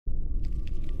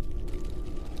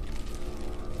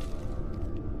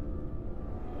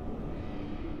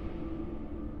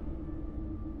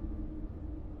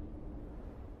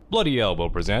Bloody Elbow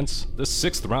presents the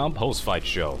 6th Round Post-Fight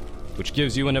Show, which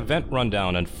gives you an event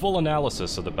rundown and full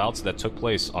analysis of the bouts that took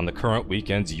place on the current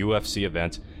weekend's UFC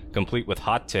event, complete with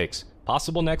hot takes,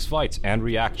 possible next fights, and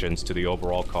reactions to the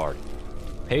overall card.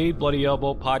 Paid Bloody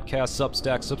Elbow Podcast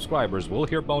Substack subscribers will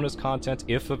hear bonus content,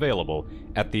 if available,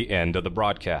 at the end of the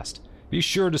broadcast. Be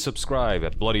sure to subscribe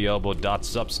at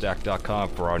bloodyelbow.substack.com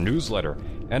for our newsletter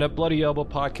and at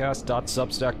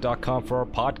bloodyelbowpodcast.substack.com for our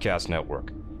podcast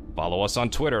network. Follow us on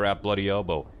Twitter at Bloody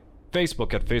Elbow,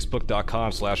 Facebook at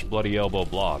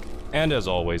facebook.com/bloodyelbowblog, and as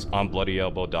always on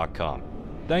bloodyelbow.com.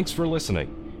 Thanks for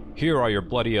listening. Here are your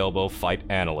Bloody Elbow fight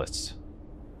analysts.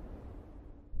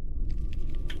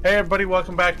 Hey everybody,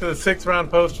 welcome back to the 6th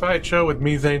Round Post-Fight Show with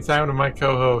me, Zane Simon, and my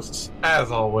co-hosts, as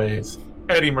always,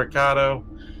 Eddie Mercado,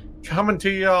 coming to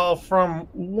y'all from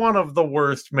one of the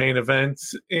worst main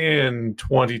events in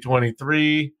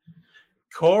 2023.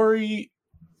 Corey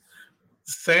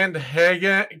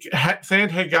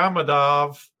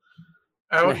Sandhagamedov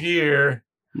out here.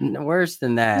 Worse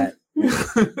than that.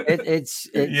 It's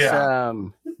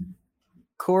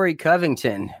Corey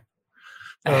Covington.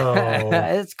 Oh.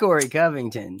 It's Corey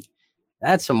Covington.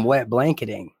 That's some wet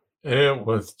blanketing. It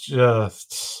was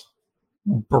just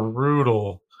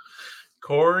brutal.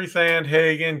 Corey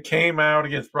Sandhagen came out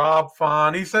against Rob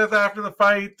Font. He says after the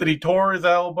fight that he tore his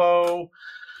elbow.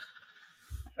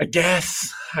 I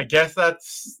guess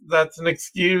that's an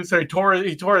excuse. Or he tore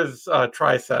his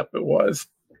tricep. It was.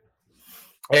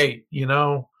 Hey,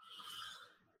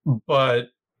 but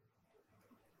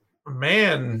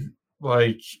man,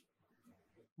 like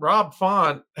Rob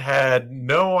Font had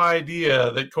no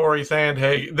idea that Corey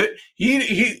Sandhagen that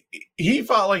he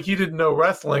felt like he didn't know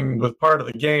wrestling was part of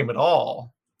the game at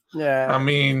all. Yeah. I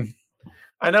mean,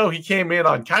 I know he came in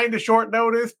on kind of short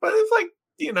notice, but it's like,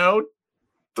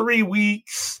 3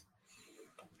 weeks.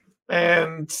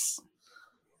 And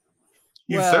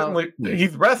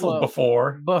he's wrestled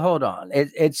before. But hold on.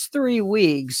 It's 3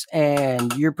 weeks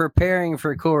and you're preparing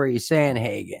for Corey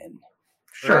Sandhagen.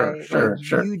 Sure, right?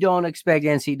 sure. You don't expect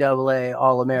NCAA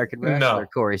All-American wrestler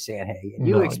Corey Sandhagen.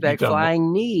 You expect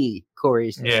flying knee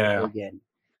Corey Sandhagen. Yeah.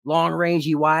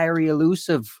 Long-rangey, wiry,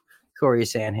 elusive Corey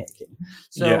Sandhagen.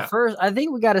 So first, I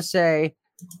think we got to say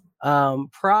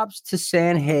props to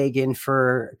Sandhagen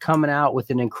for coming out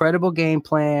with an incredible game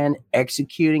plan,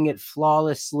 executing it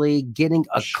flawlessly, getting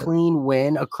a clean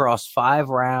win across 5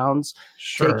 rounds,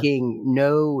 taking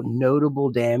no notable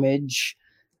damage.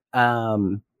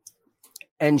 And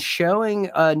showing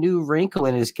a new wrinkle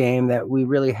in his game that we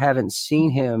really haven't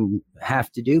seen him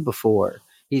have to do before.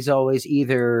 He's always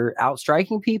either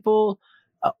outstriking people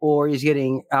or he's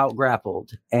getting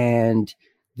out-grappled. And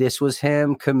this was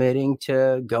him committing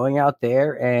to going out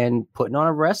there and putting on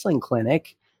a wrestling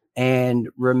clinic and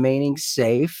remaining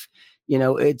safe.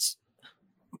 It's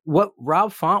what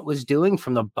Rob Font was doing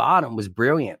from the bottom was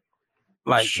brilliant.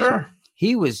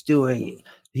 He was doing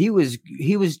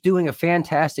a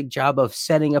fantastic job of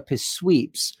setting up his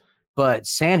sweeps, but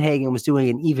Sandhagen was doing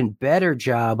an even better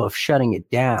job of shutting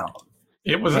it down.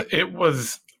 It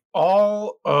was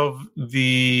all of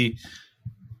the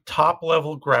top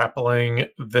level grappling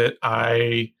that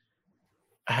I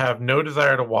have no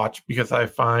desire to watch because I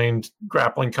find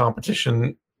grappling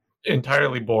competition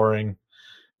entirely boring.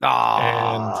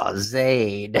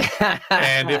 Zayd.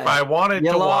 And if I wanted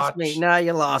to watch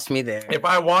you lost me there. If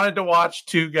I wanted to watch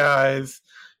two guys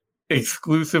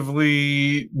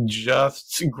exclusively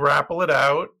just grapple it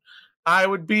out, I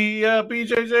would be a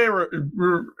BJJ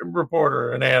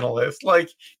reporter, an analyst.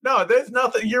 No, there's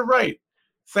nothing. You're right.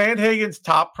 Sandhagen's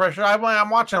top pressure. I'm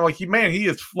watching. I'm like, he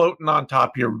is floating on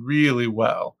top here really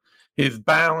well. His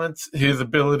balance, his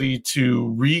ability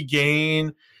to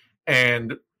regain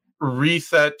and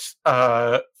reset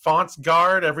Font's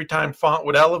guard every time Font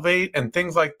would elevate and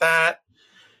things like that.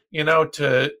 He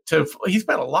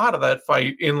spent a lot of that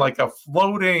fight in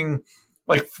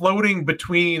floating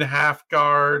between half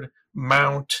guard,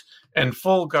 mount, and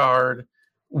full guard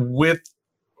with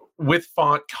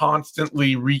Font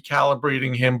constantly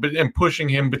recalibrating him and pushing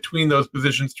him between those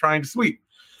positions, trying to sweep.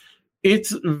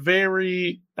 It's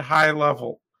very high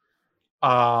level.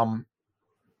 And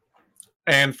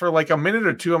for a minute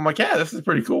or two, I'm like, yeah, this is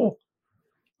pretty cool.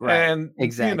 Right. And,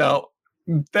 exactly.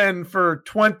 Then for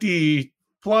 20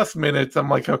 plus minutes, I'm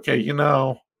like, okay,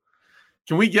 can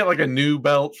we get a new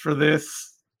belt for this?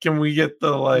 Can we get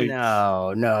the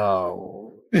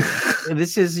No.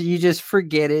 This is, you just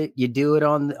forget it. You do it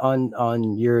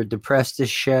on your Depressed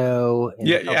show in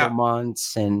a couple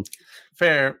months. And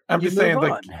fair. I'm just saying,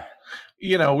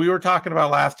 we were talking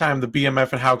about last time the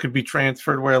BMF and how it could be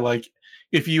transferred where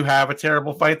if you have a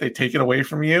terrible fight, they take it away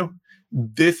from you.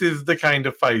 this is the kind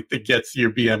of fight that gets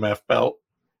your BMF belt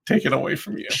taken away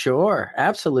from you. Sure,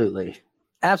 absolutely.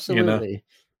 Apparently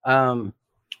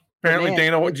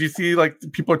Dana, did you see like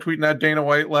people are tweeting that Dana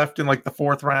White left in like the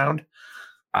 4th round?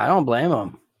 I don't blame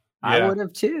him. Yeah. I would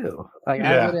have too. I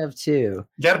would have too.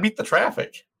 You got to beat the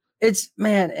traffic. It's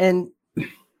man,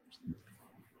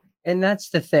 and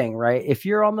that's the thing, right? If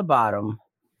you're on the bottom,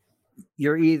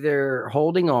 you're either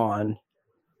holding on,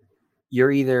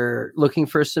 you're either looking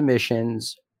for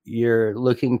submissions, you're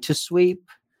looking to sweep,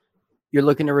 you're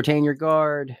looking to retain your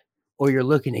guard, or you're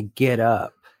looking to get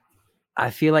up. I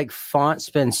feel like Font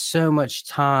spends so much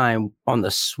time on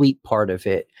the sweep part of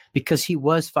it because he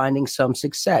was finding some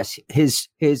success. His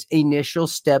initial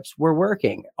steps were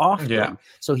working often. Yeah.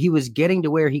 So he was getting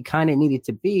to where he kind of needed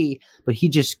to be, but he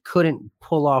just couldn't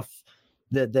pull off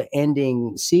the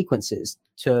ending sequences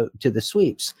to the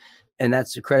sweeps. And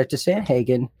that's a credit to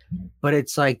Sandhagen. But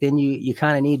it's like then you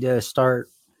kind of need to start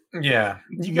you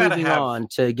got to have on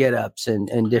to get ups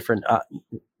and different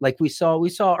like we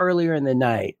saw earlier in the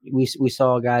night, we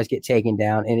saw guys get taken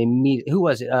down and immediately, who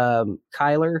was it?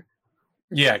 Kyler?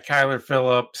 Yeah, Kyler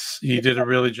Phillips. He did a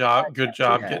really good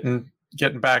job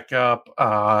getting back up.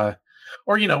 Or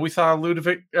we saw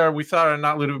Ludovic,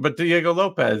 not Ludovic, but Diego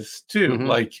Lopez too. Mm-hmm.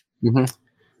 Like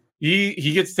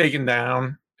he gets taken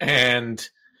down and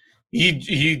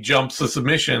he jumps the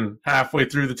submission halfway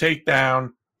through the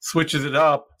takedown, switches it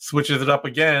up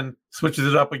again,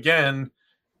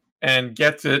 and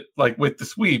gets it like with the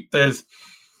sweep.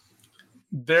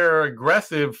 There are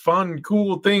aggressive, fun,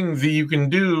 cool things that you can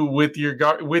do with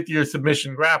your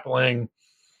submission grappling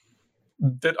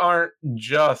that aren't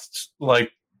just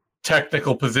like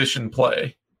technical position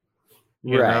play.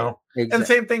 You know? Exactly. And the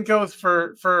same thing goes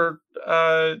for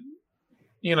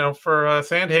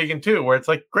Sandhagen too, where it's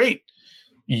like, great,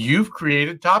 you've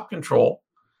created top control.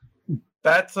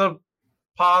 That's a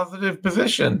positive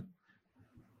position.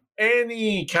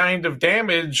 Any kind of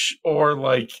damage or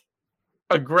like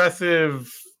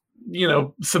aggressive,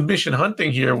 submission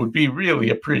hunting here would be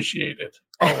really appreciated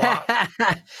a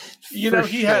lot.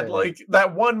 He had like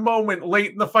that one moment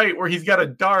late in the fight where he's got a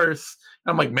Darce.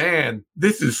 I'm like, man,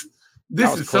 this is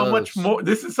so much more.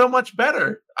 This is so much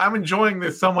better. I'm enjoying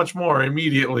this so much more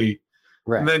immediately.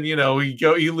 Right. And then, he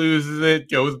loses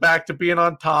it, goes back to being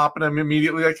on top, and I'm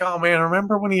immediately like, oh man,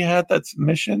 remember when he had that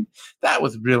submission? That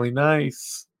was really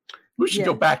nice. We should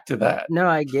go back to that. No,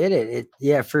 I get it.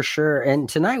 Yeah, for sure. And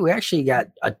tonight we actually got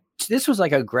this was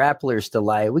like a grappler's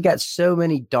delight. We got so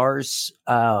many Darce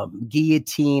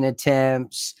guillotine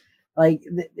attempts. Like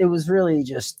it was really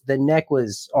just the neck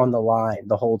was on the line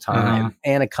the whole time.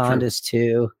 Anacondas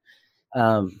too.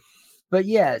 But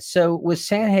yeah, so with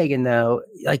Sandhagen though,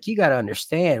 like you got to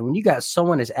understand when you got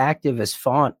someone as active as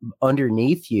Font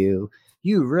underneath you,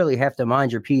 you really have to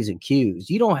mind your P's and Q's.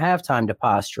 You don't have time to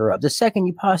posture up. The second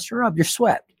you posture up, you're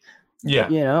swept.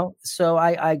 Yeah. So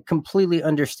I completely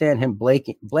understand him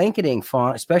blanketing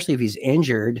Font, especially if he's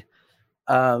injured.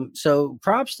 So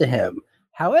props to him.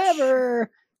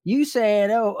 However, you saying,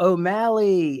 oh,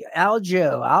 O'Malley,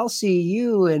 Aljo, I'll see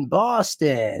you in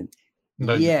Boston.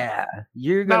 No,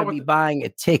 you're going to be buying a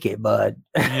ticket, bud.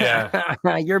 Yeah.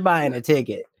 You're buying a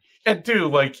ticket. And too,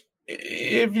 like,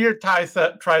 if your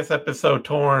tricep is so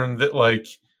torn that like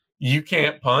you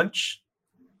can't punch,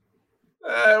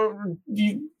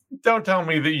 you don't tell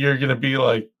me that you're gonna be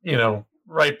like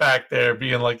right back there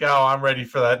being like, oh, I'm ready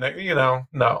for that.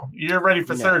 No, you're ready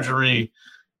for surgery,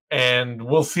 and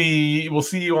we'll see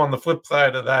you on the flip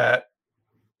side of that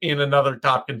in another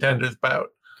top contenders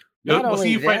bout. We'll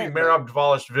see you fighting Merab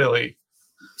Dvalishvili.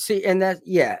 See, and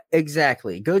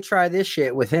exactly. Go try this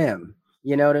shit with him.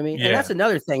 You know what I mean? Yeah. And that's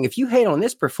another thing. If you hate on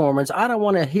this performance, I don't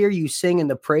want to hear you singing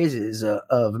the praises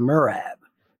of Merab,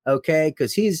 okay?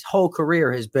 Because his whole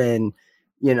career has been,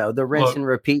 the rinse and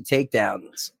repeat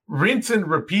takedowns. Rinse and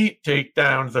repeat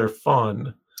takedowns are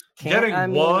fun.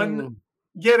 Getting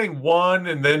one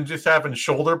and then just having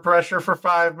shoulder pressure for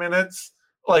 5 minutes,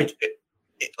 like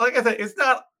I said, it's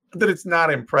not that it's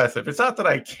not impressive. It's not that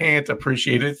I can't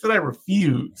appreciate it. It's that I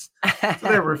refuse.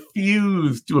 I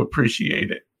refuse to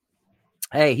appreciate it.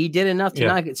 Hey, he did enough to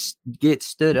not get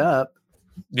stood up.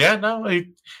 Yeah, no,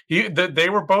 they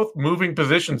were both moving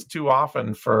positions too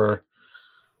often for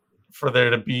there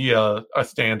to be a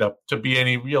stand up, to be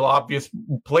any real obvious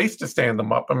place to stand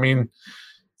them up. I mean,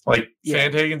 like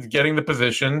Sandhagen's getting the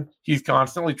position, he's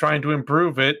constantly trying to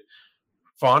improve it.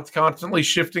 Font's constantly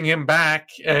shifting him back,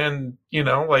 and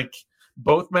like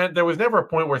both men. There was never a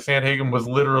point where Sandhagen was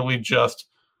literally just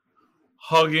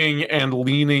hugging and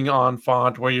leaning on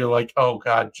Font where you're like, oh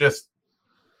God, just,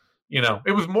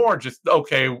 It was more just,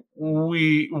 okay,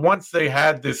 once they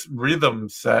had this rhythm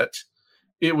set,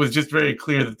 it was just very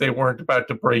clear that they weren't about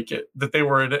to break it, that they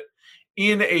were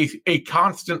in a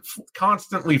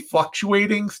constantly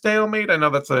fluctuating stalemate. I know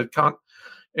that's a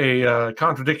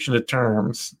contradiction of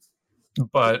terms,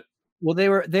 but well,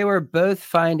 they were both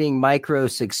finding micro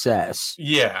success.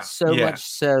 Yeah. So much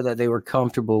so that they were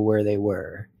comfortable where they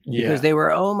were. Yeah. Because they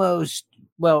were almost,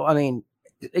 well, I mean,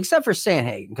 except for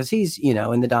Sandhagen, because he's,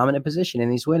 in the dominant position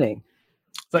and he's winning.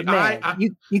 But man,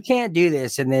 you can't do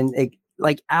this. And then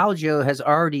Aljo has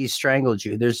already strangled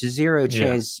you. There's zero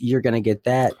chance you're going to get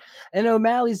that. And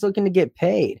O'Malley's looking to get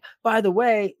paid. By the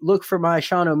way, look for my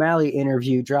Sean O'Malley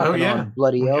interview dropping on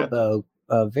Bloody Elbow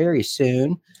very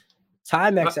soon.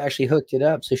 Timex actually hooked it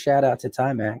up, so shout out to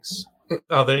Timex.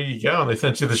 Oh, there you go. They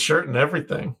sent you the shirt and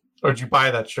everything. Or did you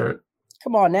buy that shirt?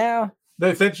 Come on now.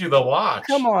 They sent you the watch.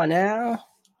 Come on now.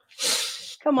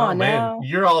 Come on now. Man,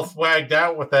 you're all swagged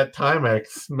out with that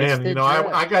Timex. Man,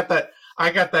 I got that. I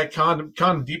got that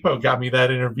Condom Depot got me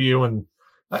that interview, and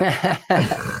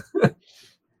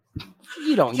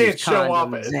you don't can't use show condoms,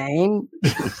 off it. Zane.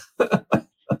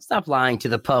 Stop lying to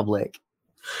the public.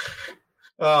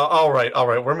 All right.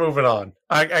 We're moving on.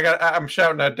 I'm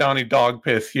shouting at Donnie Dog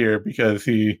Piss here because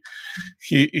he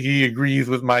agrees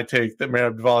with my take that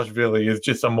Merab is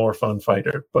just a more fun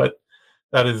fighter. But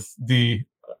that is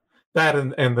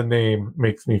and the name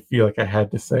makes me feel like I had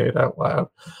to say it out loud.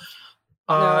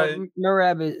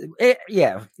 Merab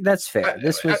that's fair.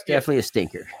 This was definitely a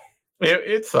stinker.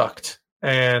 It sucked,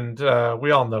 and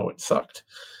we all know it sucked.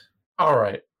 All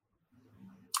right.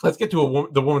 Let's get to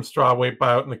the women's strawweight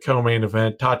bout in the co-main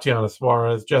event. Tatiana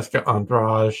Suarez, Jessica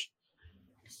Andrade,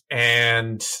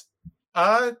 and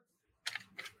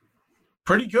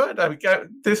pretty good. I mean,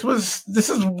 this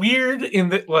is weird in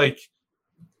that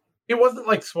it wasn't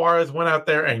like Suarez went out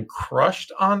there and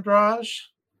crushed Andrade,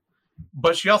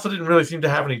 but she also didn't really seem to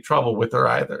have any trouble with her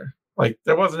either. Like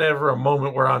there wasn't ever a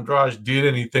moment where Andrade did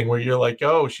anything where you're like,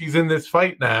 oh, she's in this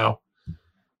fight now.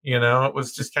 It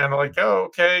was just kind of like, oh,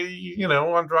 okay,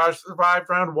 Andrade survived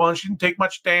round one. She didn't take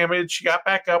much damage. She got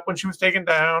back up when she was taken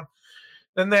down.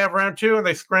 Then they have round two, and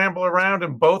they scramble around,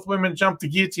 and both women jumped the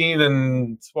guillotine,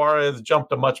 and Suarez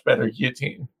jumped a much better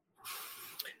guillotine.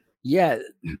 Yeah,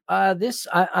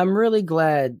 I'm really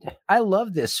glad. I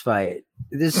love this fight.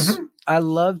 I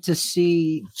love to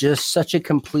see just such a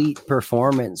complete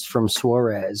performance from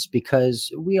Suarez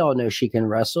because we all know she can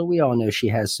wrestle. We all know she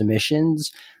has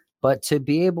submissions. But to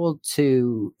be able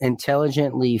to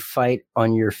intelligently fight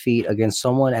on your feet against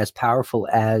someone as powerful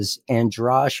as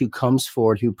Andrade, who comes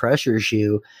forward, who pressures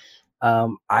you,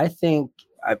 I think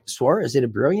Suarez did a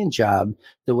brilliant job.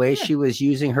 The way she was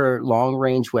using her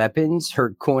long-range weapons,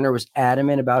 her corner was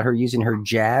adamant about her using her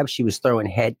jab. She was throwing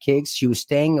head kicks. She was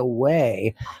staying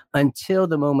away until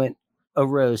the moment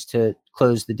arose to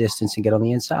close the distance and get on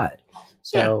the inside.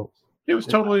 So it was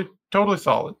totally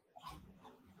solid.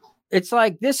 It's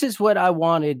like, this is what I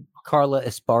wanted Carla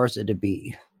Esparza to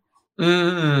be.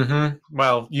 Mm-hmm.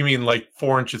 Well, you mean like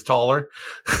 4 inches taller?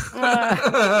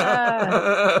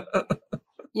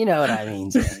 You know what I mean.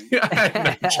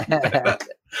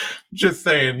 Just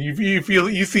saying,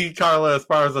 you see Carla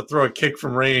Esparza throw a kick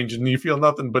from range, and you feel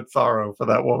nothing but sorrow for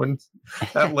that woman.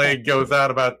 That leg goes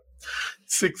out about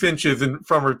 6 inches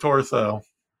from her torso.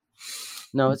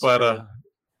 No, it's true.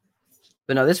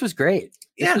 But no, this was great.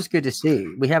 This was good to see.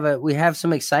 We have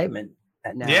some excitement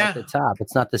now at the top.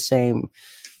 It's not the same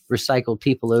recycled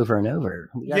people over and over.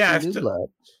 We got some new blood.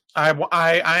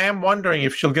 I am wondering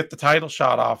if she'll get the title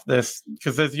shot off this,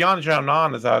 because there's Yan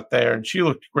Xiaonan is out there, and she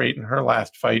looked great in her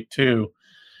last fight too.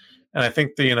 And I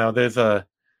think there's a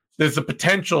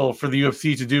potential for the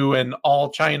UFC to do an all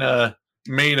China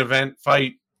main event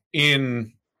fight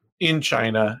in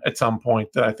China at some point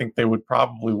that I think they would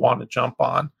probably want to jump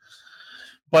on.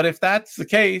 But if that's the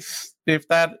case, if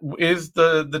that is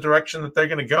the direction that they're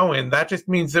going to go in, that just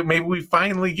means that maybe we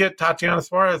finally get Tatiana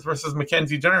Suarez versus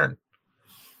Mackenzie Dern.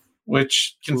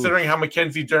 Which, considering how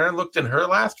Mackenzie Dern looked in her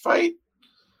last fight,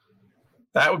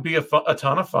 that would be a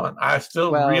ton of fun. I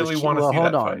still really want to see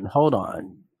that fight. Hold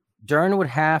on. Dern would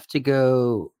have to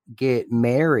go get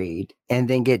married and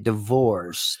then get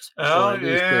divorced. Oh, or at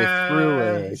least go through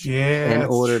it in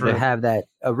order to have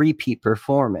a repeat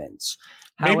performance.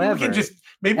 Maybe we can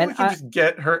just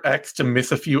get her ex to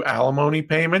miss a few alimony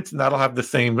payments, and that'll have the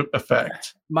same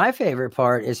effect. My favorite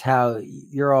part is how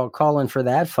you're all calling for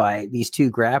that fight, these two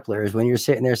grapplers, when you're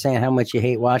sitting there saying how much you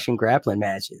hate watching grappling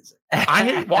matches. I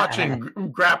hate watching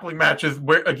grappling matches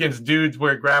against dudes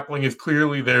where grappling is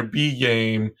clearly their B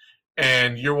game,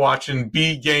 and you're watching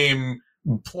B game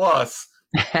plus,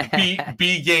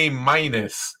 B game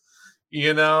minus.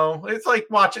 You know, it's like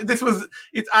watching. It's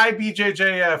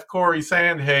IBJJF. Corey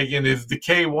Sandhagen is the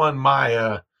K1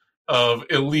 Maya of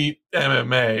elite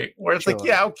MMA, where it's like,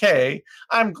 yeah, okay,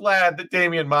 I'm glad that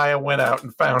Damian Maya went out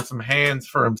and found some hands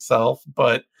for himself,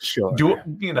 but do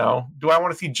I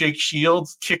want to see Jake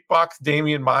Shields kickbox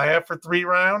Damian Maya for 3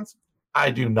 rounds?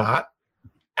 I do not.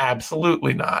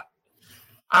 Absolutely not.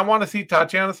 I want to see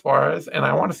Tatiana Suarez, and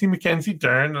I want to see Mackenzie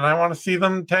Dern, and I want to see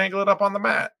them tangle it up on the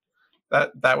mat.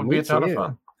 That would be a ton of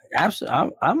fun.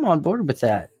 Absolutely, I'm on board with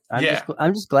that.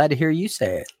 I'm just glad to hear you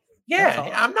say it. Yeah,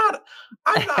 I'm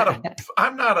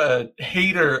not a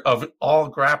hater of all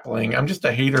grappling. I'm just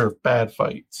a hater of bad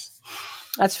fights.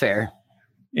 That's fair.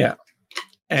 Yeah.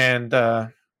 And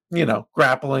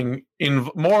grappling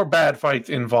more bad fights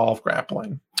involve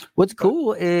grappling. What's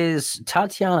cool is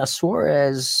Tatiana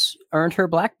Suarez earned her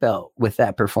black belt with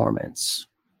that performance.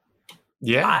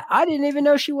 Yeah. I didn't even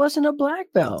know she wasn't a black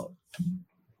belt.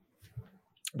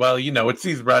 Well, it's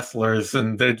these wrestlers,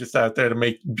 and they're just out there to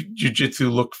make jiu-jitsu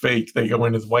look fake. They go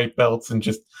in as white belts and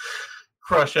just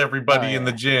crush everybody in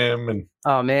the gym. And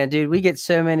oh man, dude, we get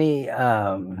so many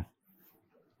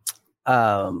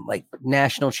like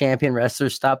national champion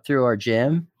wrestlers stop through our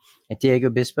gym at Diego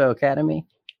Bispo Academy,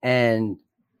 and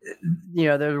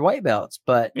they're white belts,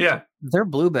 but they're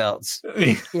blue belts.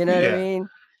 You know what I mean?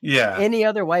 Yeah. Any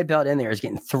other white belt in there is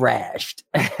getting thrashed.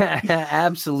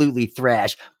 Absolutely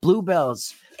thrashed. Blue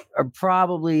belts are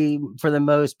probably, for the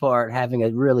most part, having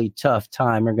a really tough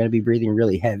time, are going to be breathing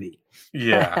really heavy.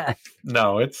 Yeah.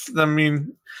 No,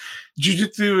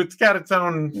 jiu-jitsu, it's got its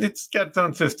own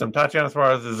system. Tatiana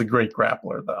Suarez is a great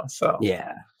grappler, though. So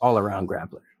yeah, all around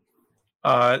grappler.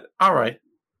 All right.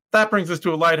 That brings us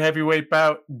to a light heavyweight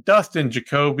bout. Dustin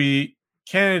Jacoby,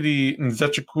 Kennedy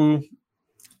Nzechukwu.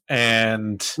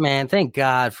 And man, thank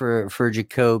God for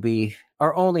Jacoby,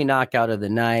 our only knockout of the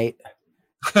night.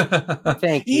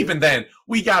 Thank you. Even then,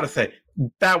 we got to say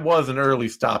that was an early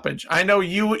stoppage. I know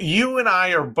you and I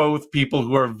are both people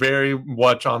who are very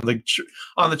much on the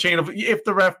chain of, if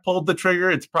the ref pulled the trigger,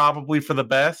 it's probably for the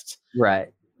best.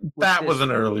 Right. That was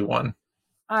an early one.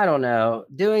 I don't know.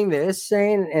 Doing this,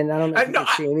 saying, and I don't know if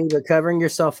it's shaming, but covering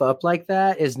yourself up like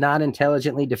that is not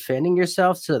intelligently defending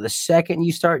yourself. So the second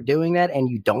you start doing that and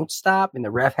you don't stop, and the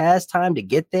ref has time to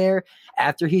get there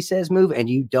after he says move, and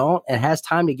you don't, and has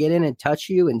time to get in and touch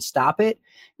you and stop it,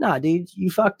 nah, dude,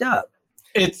 you fucked up.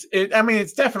 It's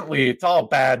all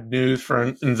bad news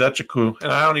for Nzechukwu,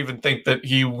 and I don't even think that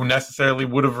he necessarily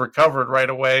would have recovered right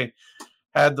away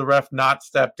had the ref not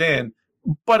stepped in.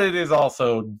 But it is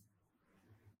also,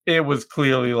 it was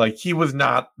clearly like he was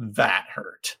not that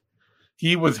hurt.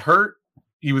 He was hurt.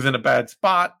 He was in a bad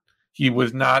spot. He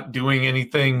was not doing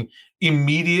anything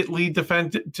immediately to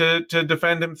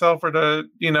defend himself or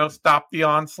to, stop the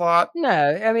onslaught.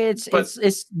 No, I mean,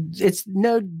 it's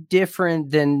no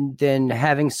different than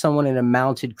having someone in a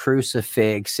mounted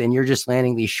crucifix and you're just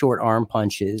landing these short arm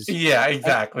punches. Yeah,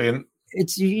 exactly. And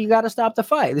you got to stop the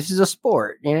fight. This is a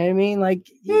sport. You know what I mean? Like,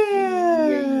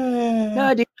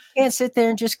 no, dude, you can't sit there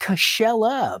and just shell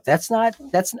up. That's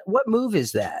what move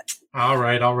is that? All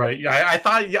right. I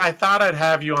thought I'd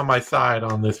have you on my side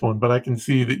on this one, but I can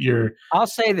see that you're. I'll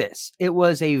say this: it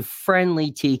was a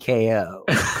friendly TKO.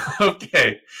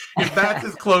 Okay, if that's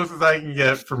as close as I can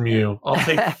get from you, I'll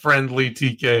take friendly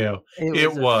TKO.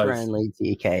 It was a friendly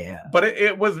TKO, but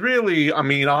it was really. I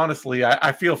mean, honestly,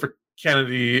 I feel for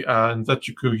Kennedy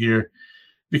Nzechukwu here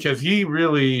because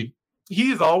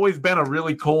he's always been a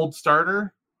really cold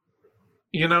starter.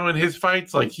 In his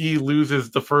fights, like he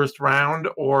loses the first round,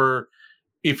 or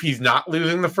if he's not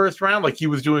losing the first round, like he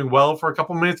was doing well for a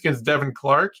couple minutes against Devin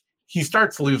Clark, he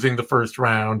starts losing the first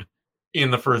round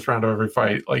in the first round of every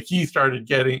fight. Like he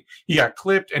got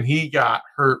clipped and he got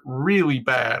hurt really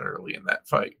bad early in that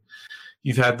fight.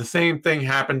 He's had the same thing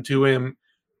happen to him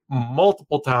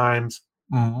multiple times,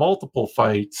 multiple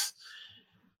fights.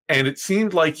 And it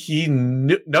seemed like he,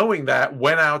 knowing that,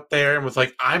 went out there and was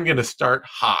like, I'm going to start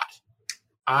hot.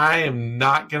 I am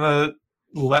not going to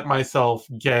let myself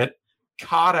get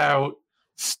caught out,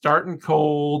 starting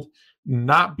cold,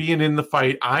 not being in the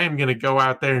fight. I am going to go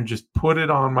out there and just put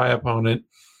it on my opponent.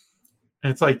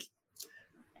 And it's like,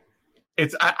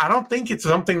 I don't think it's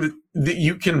something that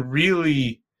you can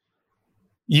really,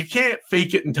 you can't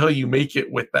fake it until you make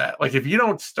it with that. Like if you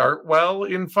don't start well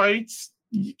in fights,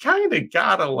 you kind of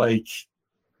gotta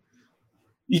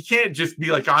you can't just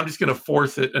be like, I'm just going to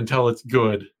force it until it's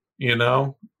good.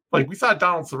 Like we saw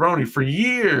Donald Cerrone for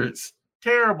years,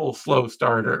 terrible slow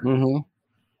starter. Mm-hmm.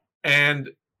 And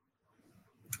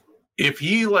if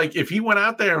he went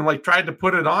out there and tried to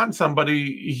put it on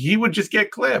somebody, he would just get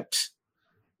clipped.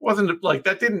 Wasn't like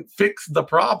that didn't fix the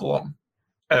problem.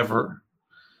 ever.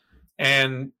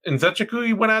 And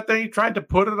Nzechukwu went out there, he tried to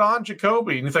put it on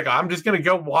Jacoby. And he's like, I'm just going to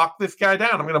go walk this guy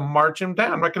down. I'm going to march him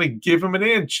down. I'm not going to give him an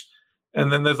inch.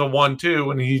 And then there's a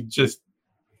 1-2, and he just,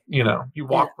 he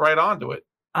walked right onto it.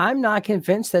 I'm not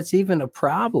convinced that's even a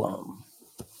problem.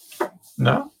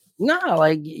 No? No,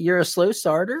 like, you're a slow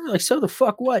starter. Like, so the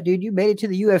fuck what, dude? You made it to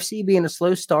the UFC being a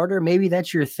slow starter. Maybe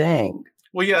that's your thing.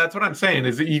 Well, yeah, that's what I'm saying,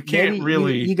 is that you can't maybe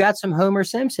really... You got some Homer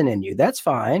Simpson in you. That's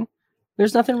fine.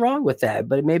 There's nothing wrong with that.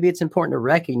 But maybe it's important to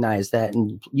recognize that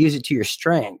and use it to your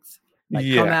strength. Like,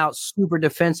 come out super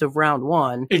defensive round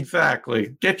 1.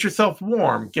 Exactly. Get yourself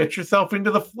warm. Get yourself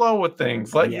into the flow of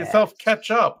things. Let yourself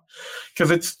catch up. Because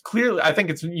it's clearly, I think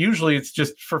it's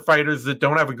just for fighters that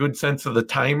don't have a good sense of the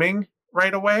timing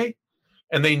right away.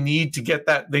 And they need to get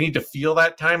that. They need to feel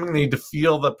that timing. They need to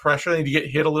feel the pressure. They need to get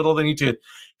hit a little. They need to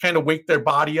kind of wake their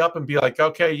body up and be like,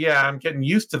 okay, yeah, I'm getting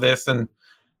used to this. And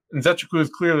Nzechukwu is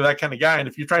clearly that kind of guy. And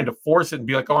if you're trying to force it and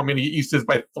be like, oh, I'm going to get used to this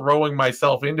by throwing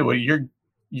myself into it,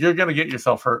 you're going to get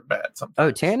yourself hurt bad sometimes.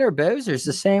 Oh, Tanner Bozer's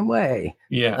the same way.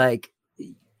 Yeah. Like,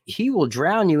 he will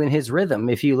drown you in his rhythm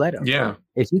if you let him. Yeah.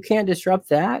 If you can't disrupt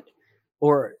that,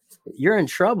 or you're in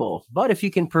trouble. But if you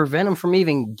can prevent him from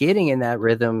even getting in that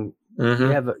rhythm, you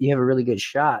have a really good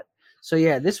shot. So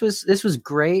yeah, this was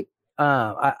great.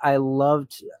 I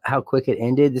loved how quick it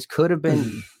ended. This could have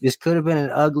been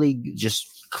an ugly,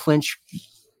 just clinch,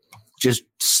 just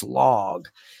slog,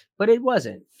 but it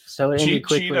wasn't. So it ended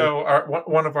quickly. Cheeto,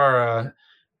 one of our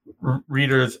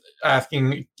readers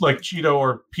asking, like, Cheeto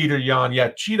or Peter Yan. Yeah,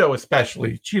 Cheeto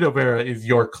especially. Cheeto Vera is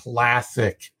your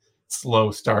classic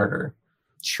slow starter.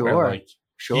 Sure.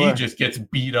 He just gets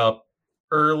beat up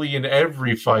early in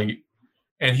every fight.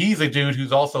 And he's a dude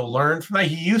who's also learned from that.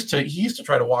 He used to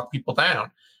try to walk people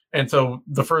down. And so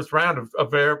the first round of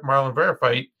Marlon Vera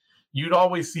fight, you'd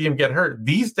always see him get hurt.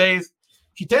 These days,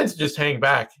 he tends to just hang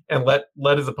back and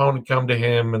let his opponent come to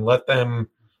him and let them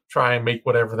try and make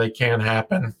whatever they can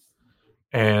happen.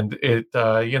 And it,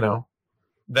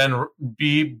 then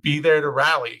be there to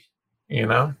rally,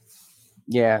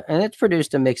 Yeah, and it's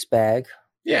produced a mixed bag.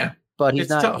 Yeah. But he's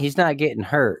not getting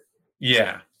hurt.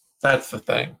 Yeah, that's the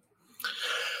thing.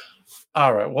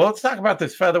 All right, well, let's talk about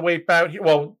this featherweight bout here.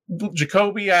 Well,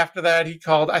 Jacoby, after that, he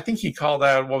called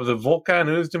out, what was it, Volkan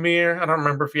Oezdemir? I don't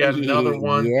remember if he had another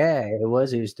one. Yeah, it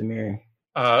was Oezdemir.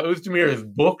 Oezdemir is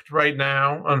booked right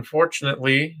now,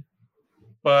 unfortunately.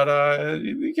 But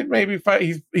he could maybe fight.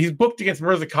 He's booked against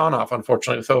Mirzakhanov,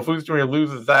 unfortunately. So if Oezdemir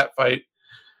loses that fight,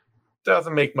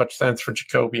 doesn't make much sense for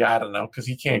Jacoby. I don't know, because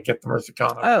he can't get the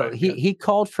Mirzakhanov fight. He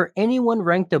called for anyone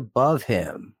ranked above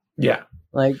him. Yeah.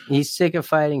 Like, he's sick of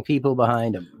fighting people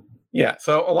behind him. Yeah,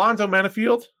 so Alonzo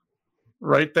Menefield,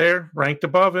 right there, ranked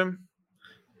above him,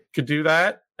 could do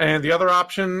that. And the other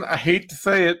option, I hate to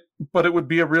say it, but it would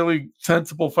be a really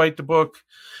sensible fight to book,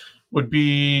 would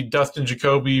be Dustin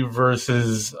Jacoby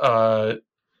versus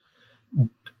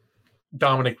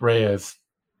Dominic Reyes.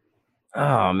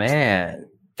 Oh, man.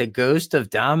 The ghost of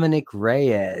Dominic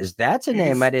Reyes. That's a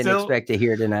name I didn't expect to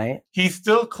hear tonight. He's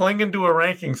still clinging to a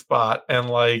ranking spot, and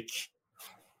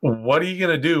what are you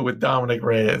going to do with Dominic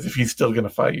Reyes if he's still going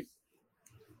to fight?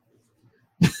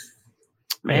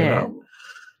 Man,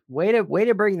 way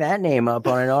to bring that name up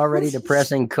on an already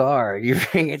depressing card. You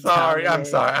bring it. I'm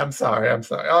sorry. All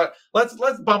right,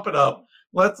 let's bump it up.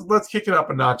 Let's kick it up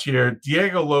a notch here.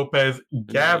 Diego Lopez,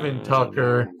 Gavin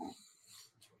Tucker.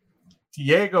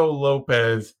 Diego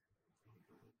Lopez,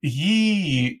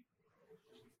 he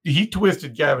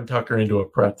twisted Gavin Tucker into a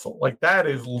pretzel. Like, that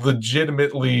is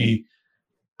legitimately,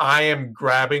 I am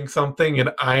grabbing something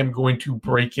and I am going to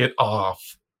break it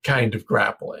off kind of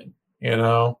grappling,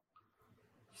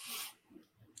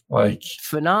 Like,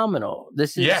 phenomenal.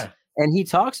 This is, and he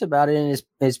talks about it in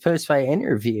his post-fight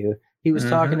interview. He was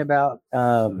talking about,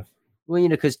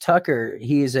 because Tucker,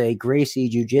 he is a Gracie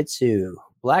Jiu-Jitsu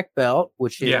black belt,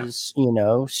 which is,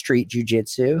 street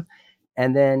jiu-jitsu.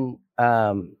 And then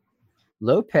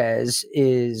Lopez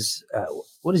is,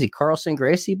 what is he, Carlson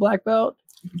Gracie black belt?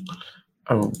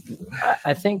 Oh,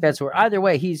 I think that's where, either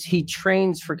way, he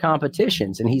trains for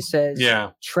competitions. And he says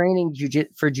training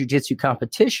for jiu-jitsu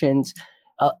competitions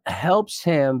helps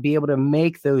him be able to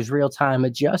make those real-time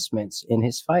adjustments in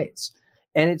his fights.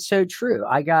 And it's so true.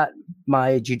 I got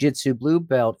my jiu-jitsu blue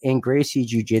belt in Gracie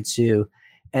Jiu-Jitsu,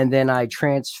 and then I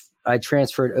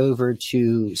transferred over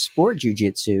to sport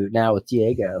jiu-jitsu now with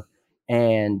Diego,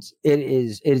 and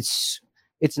it's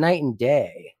night and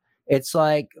day. It's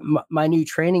like my new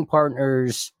training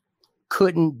partners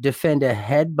couldn't defend a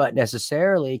headbutt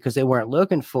necessarily because they weren't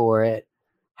looking for it.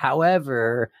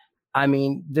 However, I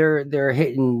mean, they're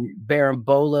hitting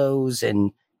barambolos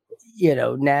and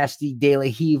nasty De La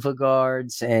Hiva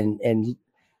guards and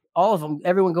all of them,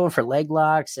 everyone going for leg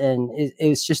locks, and it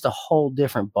was just a whole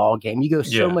different ball game. You go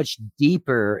so much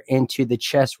deeper into the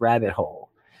chess rabbit hole.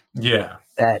 Yeah,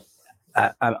 that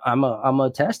I'm a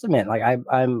testament. Like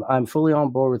I'm fully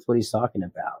on board with what he's talking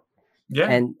about. Yeah,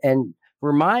 and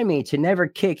remind me to never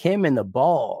kick him in the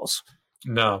balls.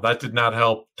 No, that did not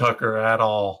help Tucker at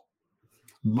all.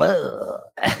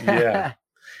 Yeah,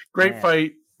 great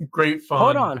fight, great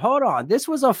fun. Hold on. This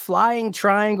was a flying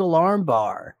triangle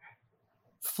armbar.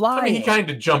 Flying. I mean, he kind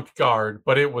of jumped guard,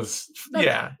 but it was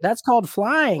That's called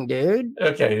flying, dude.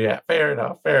 Okay, yeah, fair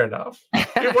enough.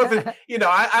 It wasn't,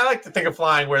 I like to think of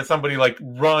flying where somebody like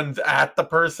runs at the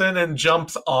person and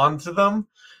jumps onto them,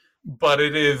 but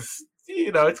it is,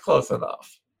 it's close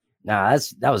enough. Nah,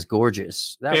 that was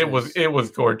gorgeous. It was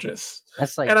gorgeous.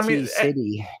 That's like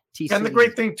T-City. And the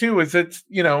great thing too is it's,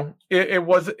 it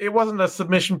wasn't a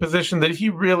submission position that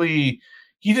he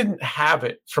didn't have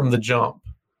it from the jump.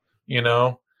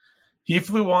 He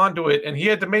flew onto it and he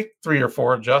had to make 3 or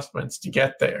 4 adjustments to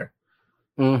get there.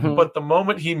 Mm-hmm. But the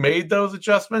moment he made those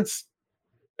adjustments,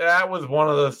 that was one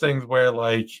of those things where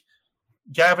like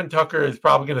Gavin Tucker is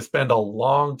probably going to spend a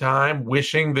long time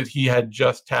wishing that he had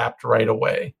just tapped right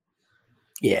away.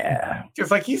 Yeah.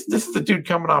 Because like this is the dude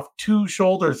coming off 2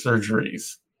 shoulder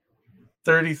surgeries.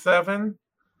 37.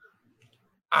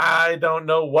 I don't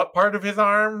know what part of his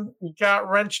arm got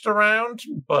wrenched around,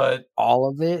 but all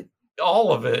of it.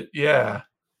 All of it, yeah.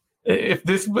 If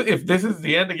this is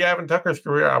the end of Gavin Tucker's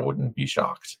career, I wouldn't be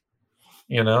shocked.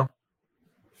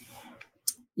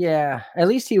 Yeah, at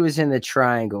least he was in the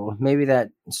triangle. Maybe that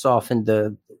softened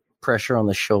the pressure on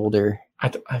the shoulder. I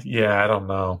don't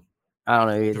know. I don't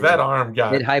know either. That arm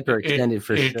got hyperextended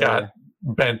for sure. It got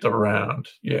bent around.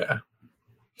 Yeah.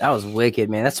 That was wicked,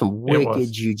 man. That's some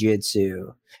wicked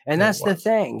jiu-jitsu. And that's the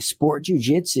thing. Sport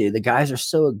jiu-jitsu, the guys are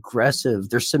so aggressive.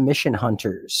 They're submission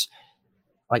hunters.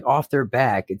 Like off their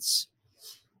back. It's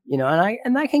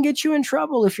and that can get you in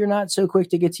trouble if you're not so quick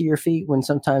to get to your feet when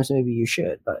sometimes maybe you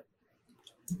should. But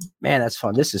man, that's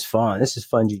fun. This is fun. This is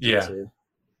fun jiu-jitsu.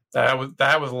 Yeah.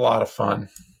 That was a lot of fun.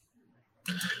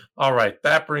 All right.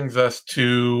 That brings us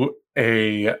to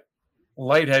a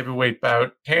light heavyweight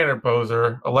bout. Tanner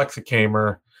Boser, Alexa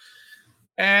Kamer.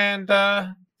 And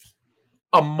a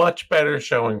much better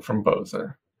showing from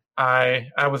Boser. I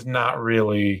was not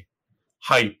really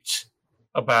hyped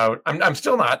about. I'm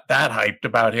still not that hyped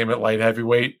about him at light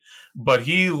heavyweight, but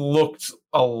he looked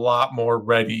a lot more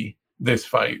ready this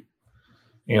fight.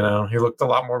 He looked a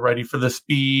lot more ready for the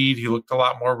speed. He looked a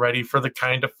lot more ready for the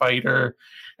kind of fighter,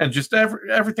 and just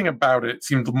everything about it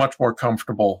seemed much more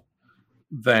comfortable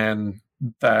than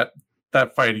that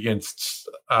fight against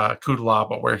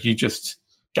Kudalaba, where he just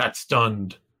got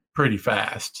stunned pretty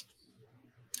fast.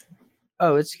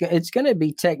 Oh, it's going to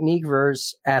be technique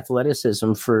versus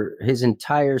athleticism for his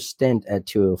entire stint at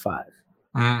 205.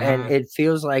 Mm-hmm. And it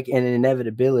feels like an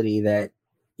inevitability that,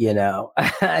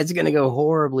 it's going to go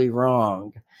horribly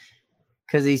wrong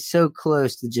because he's so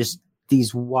close to just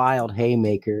these wild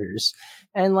haymakers.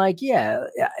 And light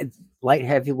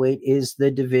heavyweight is the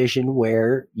division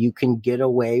where you can get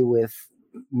away with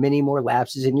many more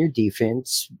lapses in your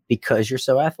defense because you're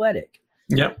so athletic.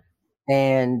 Yep.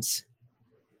 And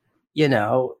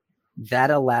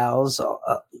that allows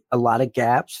a lot of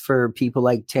gaps for people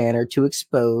like Tanner to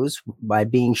expose by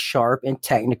being sharp and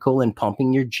technical and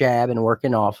pumping your jab and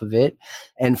working off of it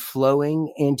and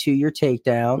flowing into your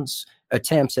takedowns,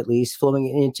 attempts at least, flowing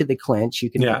into the clinch. You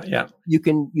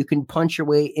can punch your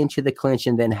way into the clinch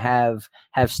and then have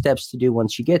steps to do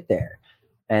once you get there.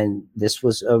 And this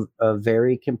was a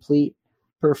very complete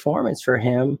performance for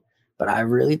him, but I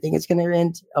really think it's going to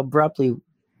end abruptly.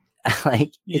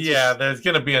 There's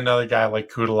going to be another guy like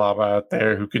Kudalaba out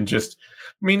there who can just.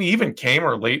 I mean, even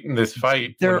Kamer late in this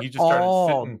fight when he just started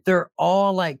sitting. They're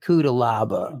all like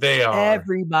Kudalaba. They are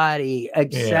everybody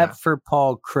except for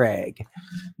Paul Craig.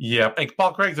 Yeah, and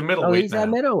Paul Craig's a middleweight. Oh, he's a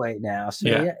middleweight now.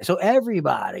 So so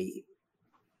everybody,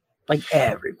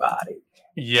 everybody.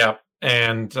 Yeah.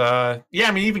 And I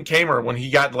mean, even Kamer, when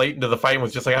he got late into the fight,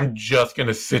 was just like, I'm just going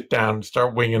to sit down and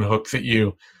start winging hooks at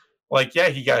you.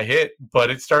 He got hit, but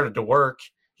it started to work.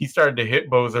 He started to hit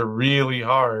Boser really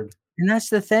hard. And that's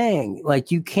the thing.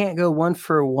 You can't go 1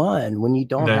 for 1 when you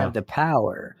don't have the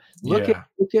power. Look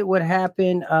at what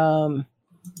happened.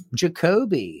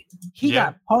 Jacoby, he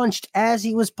got punched as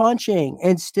he was punching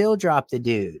and still dropped the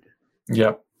dude.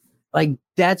 Yep.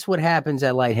 That's what happens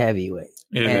at light heavyweight.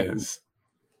 It is.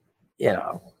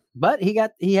 But he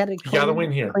got a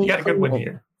win here. He got a good win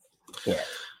here. Yeah.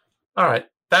 All right.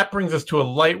 That brings us to a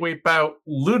lightweight bout.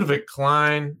 Ludovic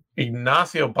Klein,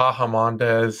 Ignacio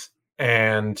Bahamondes,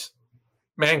 And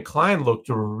man, Klein looked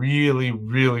really,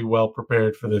 really well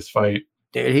prepared for this fight.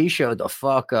 Dude, he showed the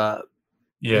fuck up.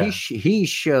 Yeah. He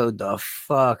showed the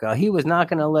fuck up. He was not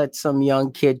going to let some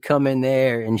young kid come in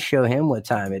there and show him what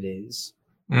time it is.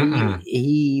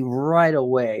 He right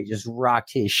away just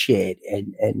rocked his shit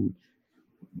and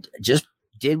just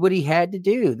did what he had to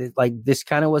do. Like, this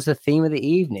kind of was the theme of the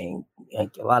evening.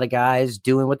 Like, a lot of guys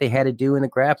doing what they had to do in the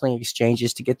grappling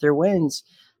exchanges to get their wins,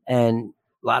 and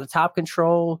a lot of top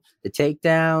control, the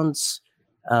takedowns.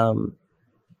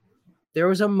 There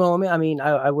was a moment, I mean,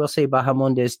 I will say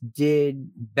Bahamondes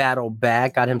did battle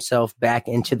back, got himself back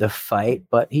into the fight,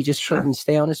 but he just couldn't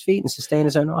stay on his feet and sustain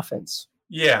his own offense.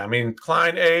 Yeah, I mean,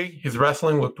 Klein, his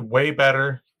wrestling looked way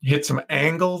better. Hit some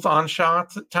angles on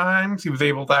shots at times. He was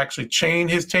able to actually chain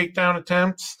his takedown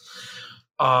attempts.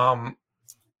 And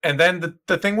then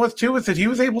the thing was, too, is that he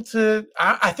was able to,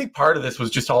 I think part of this was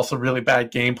just also really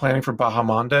bad game planning for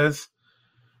Bahamondes,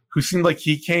 who seemed like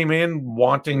he came in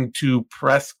wanting to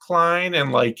press Klein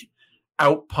and like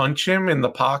out punch him in the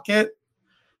pocket.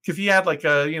 Because he had like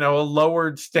a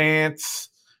lowered stance.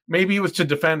 Maybe it was to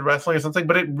defend wrestling or something,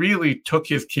 but it really took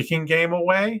his kicking game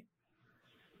away.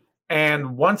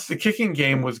 And once the kicking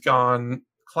game was gone,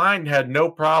 Klein had no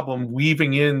problem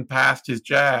weaving in past his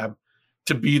jab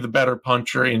to be the better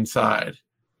puncher inside.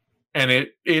 And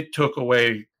it took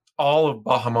away all of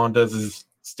Bahamondes'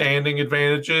 standing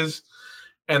advantages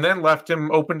and then left him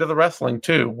open to the wrestling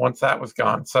too once that was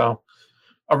gone. So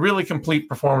a really complete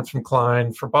performance from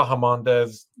Klein. For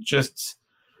Bahamondes, just,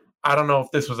 I don't know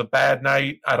if this was a bad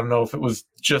night. I don't know if it was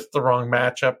just the wrong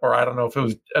matchup, or I don't know if it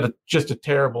was just a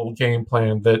terrible game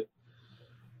plan that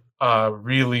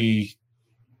really,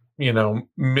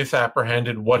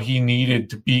 misapprehended what he needed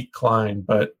to beat Klein.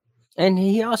 And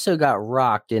he also got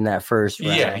rocked in that first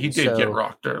round. Yeah, he did get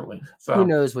rocked early. So who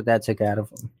knows what that took out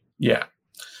of him. Yeah.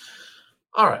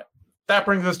 All right. That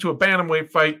brings us to a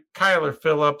bantamweight fight. Kyler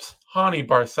Phillips, Hani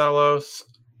Barcelos.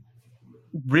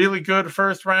 Really good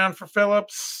first round for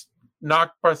Phillips.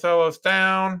 Knocked Barcelos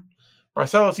down.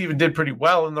 Barcelos even did pretty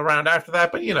well in the round after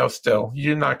that, but, still,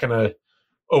 you're not going to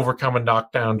overcome a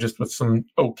knockdown just with some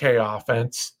okay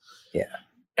offense. Yeah.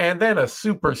 And then a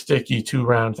super sticky 2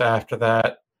 rounds after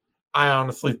that. I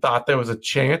honestly thought there was a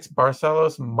chance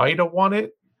Barcelos might have won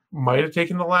it, might have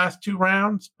taken the last 2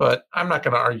 rounds, but I'm not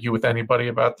going to argue with anybody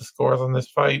about the scores on this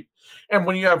fight. And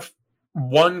when you have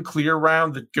one clear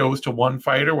round that goes to one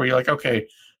fighter where you're like, okay,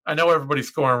 I know everybody's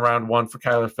scoring round 1 for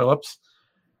Kyler Phillips,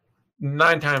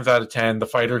 9 times out of 10, the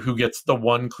fighter who gets the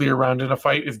one clear round in a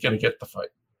fight is going to get the fight.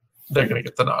 They're going to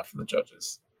get the nod from the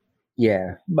judges.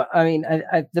 Yeah. But I mean,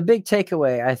 the big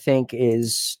takeaway, I think,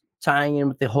 is tying in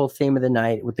with the whole theme of the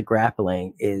night with the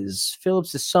grappling, is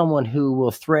Phillips is someone who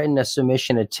will threaten a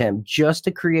submission attempt just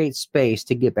to create space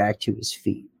to get back to his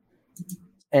feet.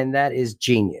 And that is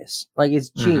genius. Like, it's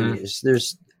genius.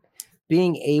 There's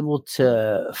being able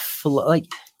to like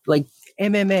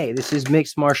MMA. This is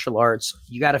mixed martial arts.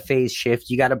 You got to phase shift.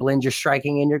 You got to blend your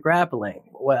striking and your grappling.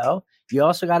 Well, you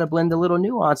also got to blend the little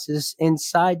nuances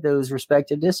inside those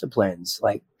respective disciplines,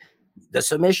 like the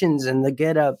submissions and the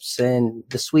get-ups and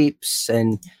the sweeps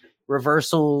and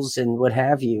reversals and what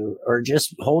have you, or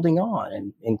just holding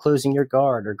on and closing your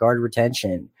guard or guard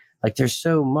retention. Like, there's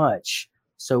so much.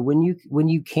 So when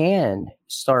you can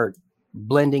start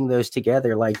blending those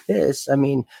together like this, I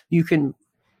mean, you can,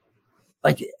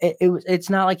 like,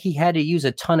 it's not like he had to use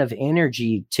a ton of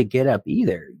energy to get up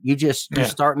either. You just you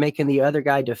start making the other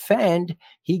guy defend.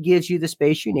 He gives you the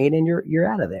space you need, and you're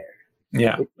out of there.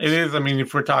 Yeah, it is. I mean,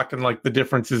 if we're talking like the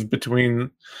differences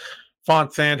between Font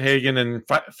Sandhagen and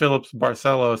Phillips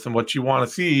Barcelos and what you want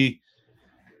to see,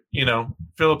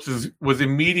 Phillips was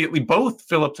immediately, both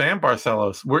Phillips and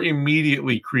Barcelos were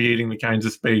immediately creating the kinds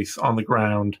of space on the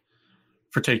ground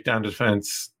for takedown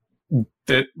defense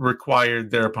that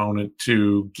required their opponent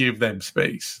to give them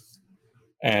space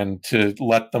and to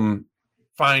let them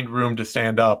find room to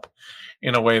stand up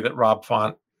in a way that Rob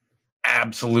Font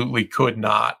absolutely could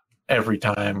not every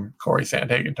time Corey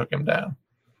Sandhagen took him down.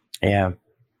 Yeah.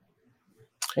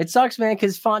 It sucks, man,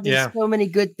 because Font did so many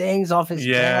good things off his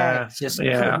back. Just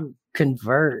couldn't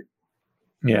convert.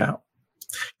 Yeah.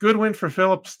 Good win for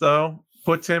Phillips, though.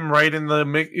 Puts him right in the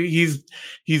mix.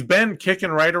 He's been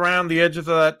kicking right around the edges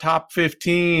of that top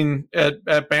 15 at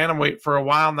bantamweight for a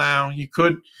while now. You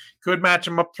could match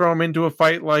him up, throw him into a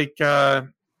fight like oh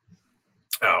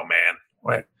man,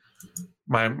 wait,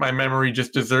 my memory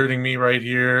just deserting me right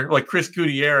here. Like Chris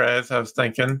Gutierrez, I was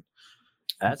thinking.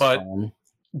 That's fun.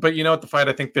 But you know what, the fight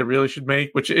I think they really should make,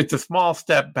 which it's a small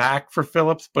step back for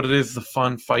Phillips, but it is the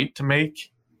fun fight to make.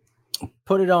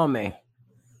 Put it on me.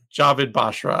 Javid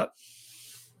Bashrat.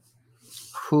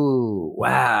 Whew,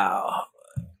 wow.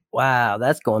 Wow,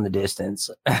 that's going the distance.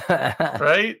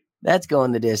 Right? That's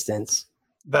going the distance.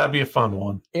 That'd be a fun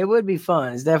one. It would be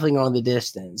fun. It's definitely going the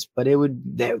distance, but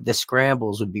the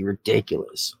scrambles would be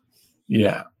ridiculous.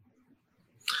 Yeah.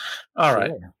 All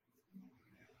right.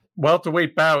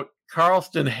 Welterweight bout,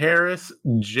 Carlston Harris,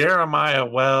 Jeremiah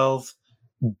Wells.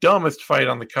 Dumbest fight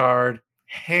on the card,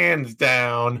 hands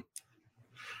down.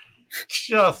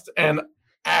 Just an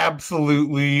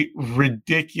absolutely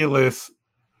ridiculous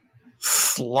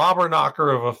slobber knocker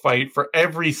of a fight for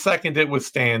every second it was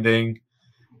standing.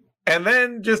 And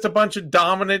then just a bunch of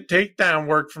dominant takedown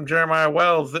work from Jeremiah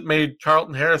Wells that made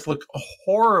Carlton Harris look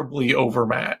horribly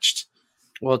overmatched.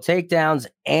 Well, takedowns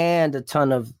and a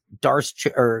ton of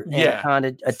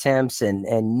anaconda attempts and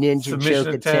ninja submission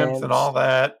choke attempts and all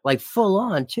that. Like full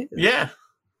on too. Yeah.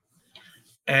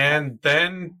 And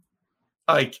then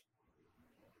like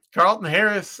Carlton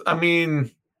Harris, I mean,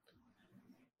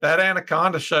 that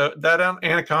anaconda choke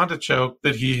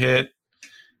that he hit,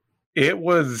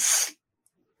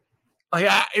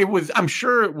 I'm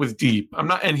sure it was deep.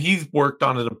 And he's worked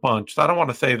on it a bunch. So I don't want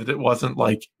to say that it wasn't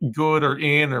like good or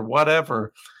in or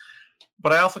whatever.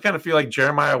 But I also kind of feel like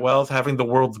Jeremiah Wells having the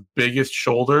world's biggest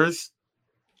shoulders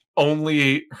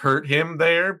only hurt him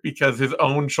there because his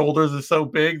own shoulders are so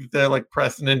big that they're like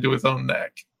pressing into his own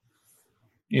neck.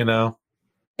 You know?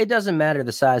 It doesn't matter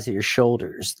the size of your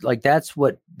shoulders. Like that's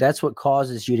what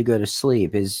causes you to go to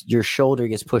sleep is your shoulder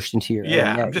gets pushed into your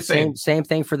neck. I'm just saying. Same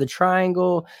thing for the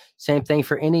triangle. Same thing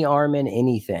for any arm and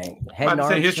anything. I'd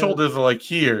say his shoulders are like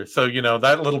here, so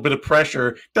that little bit of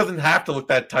pressure doesn't have to look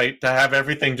that tight to have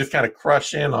everything just kind of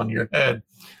crush in on your head.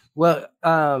 Well,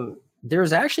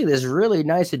 there's actually this really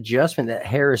nice adjustment that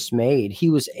Harris made. He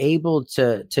was able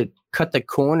to cut the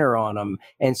corner on him,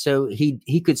 and so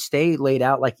he could stay laid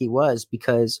out like he was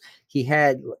because he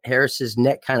had Harris's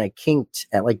neck kind of kinked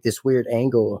at like this weird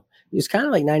angle. It was kind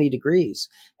of like 90 degrees,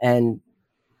 and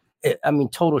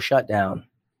total shutdown,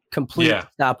 complete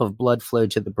stop of blood flow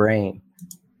to the brain.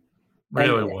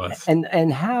 Really was.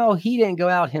 And how he didn't go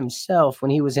out himself when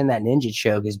he was in that ninja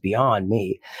choke is beyond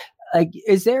me. Like,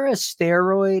 is there a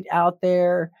steroid out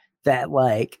there that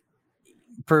like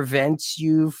prevents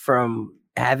you from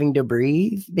having to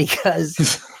breathe?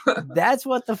 Because that's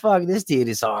what the fuck this dude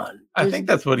is on. I think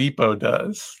that's what EPO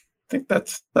does. I think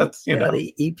that's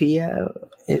the EPO.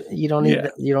 You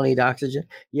don't need oxygen.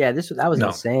 Yeah, that was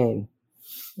insane.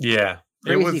 Yeah,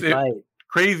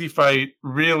 crazy fight.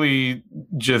 Really,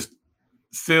 just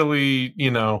silly.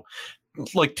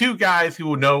 Like two guys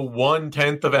who know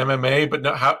 1/10 of MMA, but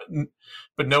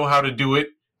know how to do it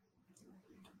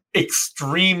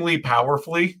extremely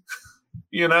powerfully.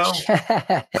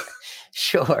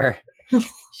 Sure.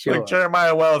 Like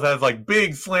Jeremiah Wells has like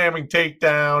big slamming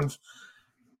takedowns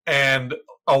and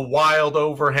a wild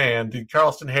overhand. And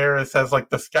Carlston Harris has like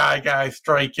the sky guy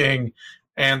striking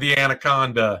and the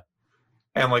anaconda,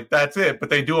 and like that's it. But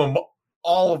they do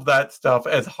all of that stuff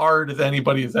as hard as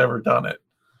anybody has ever done it.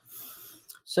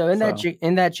 So in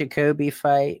that Jacoby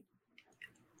fight,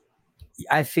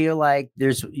 I feel like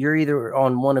you're either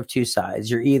on one of two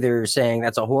sides. You're either saying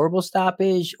that's a horrible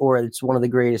stoppage or it's one of the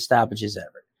greatest stoppages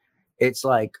ever. It's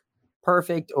like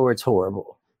perfect or it's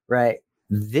horrible, right?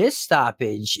 This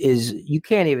stoppage you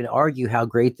can't even argue how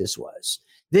great this was.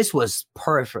 This was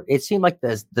perfect. It seemed like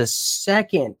the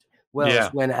second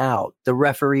Wells went out, the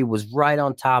referee was right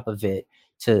on top of it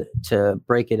to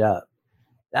break it up.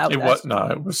 It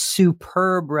was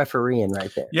superb refereeing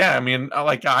right there. Yeah,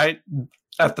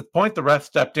 at the point the ref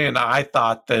stepped in, I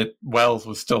thought that Wells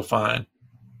was still fine.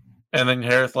 And then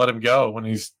Harris let him go when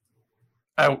he's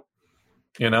out,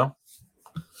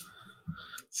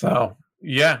 So,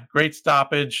 yeah, great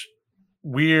stoppage.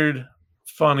 Weird,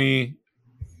 funny,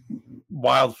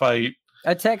 wild fight.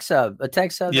 A tech sub.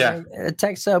 Yeah. A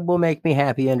tech sub will make me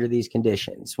happy under these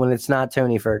conditions when it's not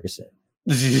Tony Ferguson.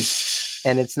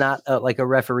 And it's not like a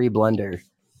referee blunder.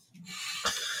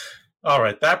 All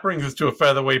right, that brings us to a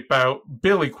featherweight bout.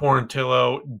 Billy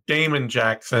Quarantillo, Damon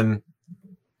Jackson.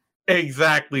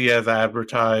 Exactly as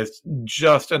advertised.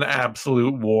 Just an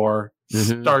absolute war.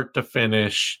 Mm-hmm. Start to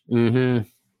finish. Mm-hmm.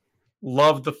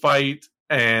 Loved the fight.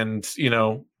 And,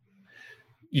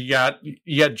 you got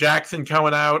Jackson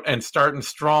coming out and starting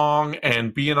strong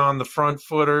and being on the front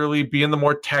foot early, being the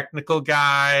more technical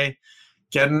guy.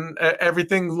 Getting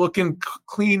everything looking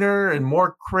cleaner and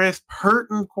more crisp,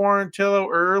 hurting Quarantillo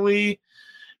early.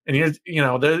 And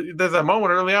there's a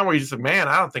moment early on where you just said, man,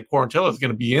 I don't think Quarantillo is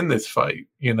going to be in this fight.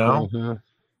 Mm-hmm.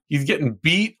 He's getting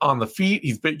beat on the feet.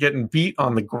 He's getting beat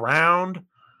on the ground.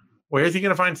 Where is he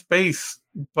going to find space?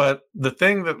 But the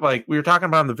thing that we were talking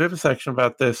about in the vivisection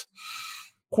about this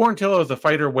Quarantillo is a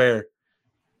fighter where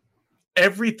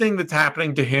everything that's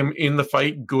happening to him in the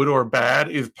fight, good or bad,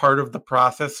 is part of the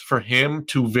process for him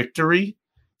to victory.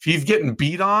 If he's getting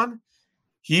beat on,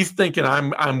 he's thinking,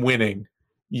 I'm winning.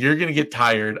 You're going to get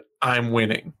tired. I'm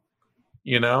winning.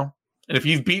 You know? And if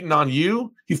he's beating on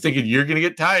you, he's thinking, you're going to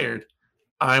get tired.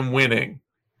 I'm winning.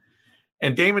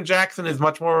 And Damon Jackson is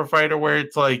much more of a fighter where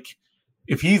it's like,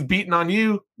 if he's beating on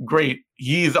you, great.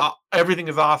 Everything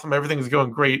is awesome. Everything is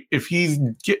going great. If he's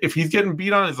getting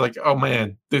beat on, it's like, oh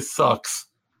man, this sucks.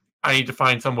 I need to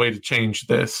find some way to change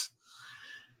this.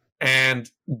 And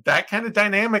that kind of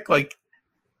dynamic, like,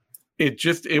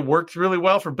 it works really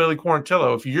well for Billy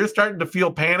Quarantillo. If you're starting to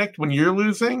feel panicked when you're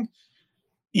losing,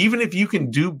 even if you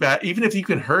can do bad, even if you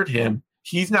can hurt him,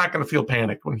 he's not going to feel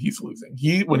panicked when he's losing.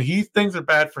 When things are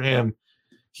bad for him,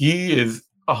 he is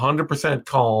 100%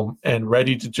 calm and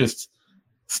ready to just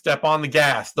step on the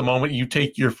gas the moment you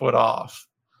take your foot off.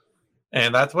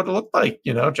 And that's what it looked like.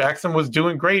 You know, Jackson was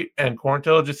doing great and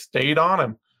Quarantillo just stayed on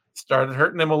him, started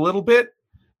hurting him a little bit.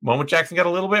 The moment Jackson got a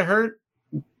little bit hurt,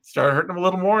 started hurting him a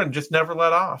little more and just never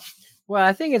let off. Well,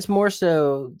 I think it's more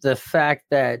so the fact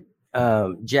that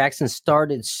Jackson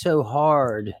started so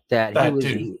hard that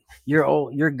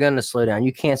you're gonna slow down.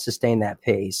 You can't sustain that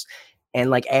pace. And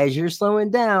like as you're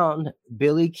slowing down,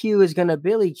 Billy Q is gonna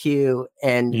Billy Q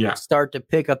and start to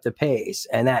pick up the pace,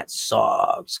 and that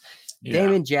sucks. Yeah.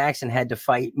 Damon Jackson had to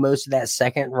fight most of that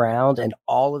second round and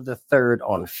all of the third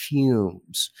on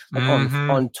fumes, like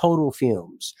on total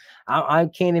fumes. I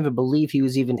can't even believe he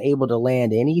was even able to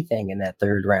land anything in that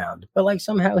third round, but like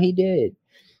somehow he did.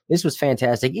 This was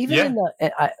fantastic. Even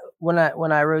when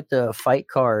I wrote the fight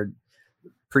card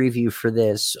preview for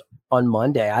this on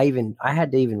Monday, I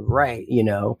had to even write, you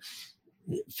know,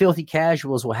 filthy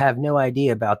casuals will have no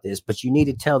idea about this, but you need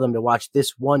to tell them to watch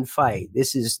this one fight.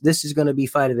 This is going to be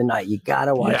fight of the night. You got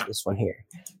to watch this one here.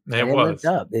 It was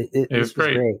up. It was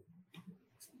great.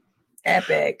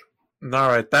 Epic. All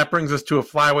right, that brings us to a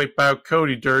flyweight bout: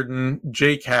 Cody Durden,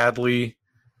 Jake Hadley.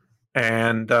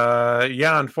 And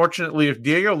unfortunately, if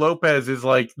Diego Lopez is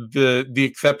like the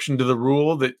exception to the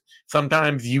rule, that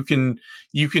sometimes you can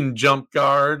jump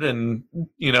guard and,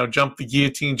 you know, jump the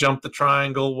guillotine, jump the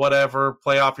triangle, whatever,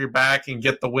 play off your back and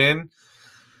get the win.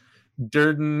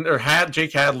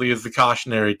 Jake Hadley is the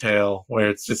cautionary tale, where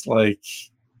it's just like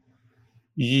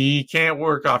you can't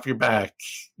work off your back.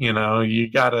 You know,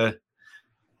 you gotta.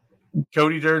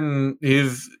 Cody Durden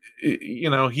is, you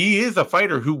know, he is a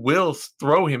fighter who will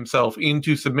throw himself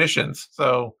into submissions.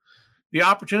 So the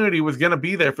opportunity was going to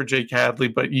be there for Jake Hadley,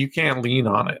 but you can't lean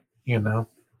on it, you know?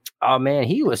 Oh man,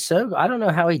 he was I don't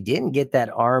know how he didn't get that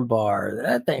arm bar.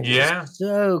 That thing was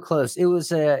so close. It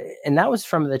was and that was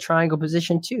from the triangle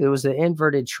position too. It was an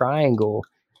inverted triangle.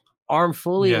 Arm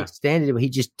fully extended, but he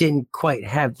just didn't quite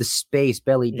have the space,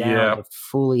 belly down, to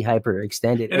fully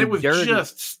hyperextended. And it was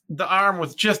just, the arm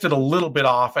was just at a little bit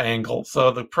off angle.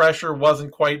 So the pressure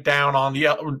wasn't quite down on the,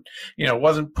 you know,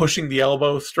 wasn't pushing the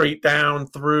elbow straight down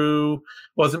through,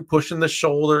 wasn't pushing the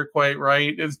shoulder quite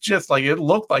right. It's just like, it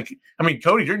looked like, I mean,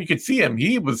 Cody Durden, you could see him.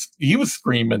 He was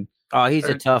screaming. Oh, he's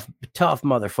a tough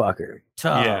motherfucker.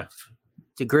 Tough. Yeah.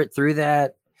 To grit through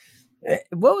that.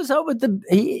 What was up with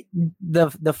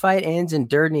the fight ends and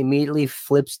Durden immediately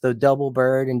flips the double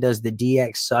bird and does the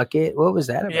DX suck it? What was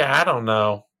that about? Yeah, I don't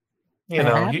know. What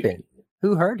happened?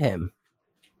 Who hurt him?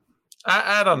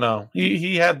 I don't know.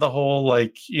 He had the whole,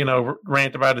 like, you know,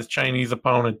 rant about his Chinese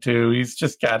opponent too. He's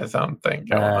just got his own thing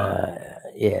going on.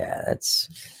 Yeah, that's,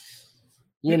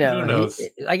 you know, who knows?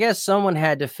 I guess someone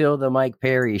had to fill the Mike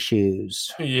Perry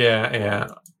shoes. Yeah.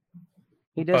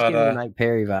 He does give me Mike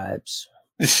Perry vibes.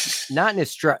 Not in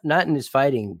his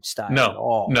fighting style at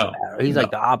all. No, he's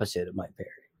like the opposite of Mike Perry.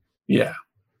 Yeah,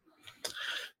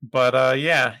 but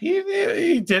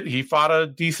he fought a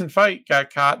decent fight.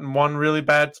 Got caught in one really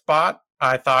bad spot.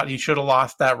 I thought he should have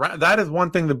lost that round. That is one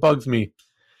thing that bugs me.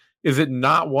 Is it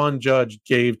not one judge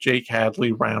gave Jake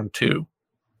Hadley round 2?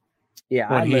 Yeah,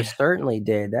 I most certainly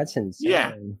did. That's insane.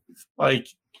 Yeah, like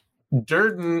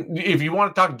Durden. If you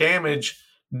want to talk damage,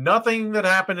 nothing that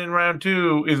happened in round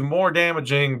 2 is more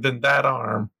damaging than that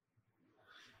arm.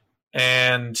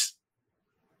 And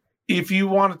if you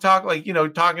want to talk, like, you know,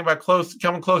 talking about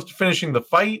coming close to finishing the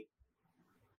fight,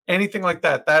 anything like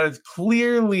that, that is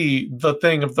clearly the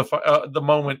thing of the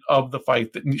moment of the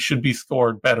fight that should be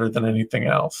scored better than anything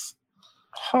else.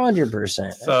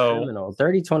 100%. So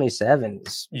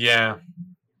 30-27. Yeah.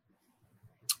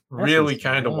 Really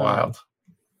kind of wild.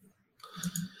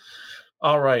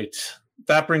 All right.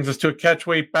 That brings us to a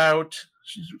catchweight bout.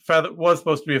 Was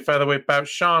supposed to be a featherweight bout.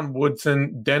 Sean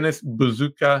Woodson, Dennis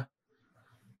Buzuka,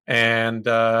 and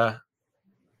some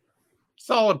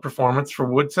solid performance for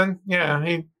Woodson. Yeah,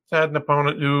 he had an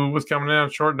opponent who was coming in on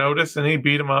short notice, and he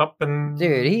beat him up. And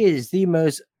Dude, he is the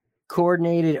most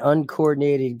coordinated,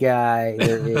 uncoordinated guy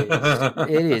there is.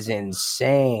 It is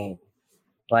insane.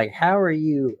 Like, how are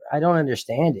you? I don't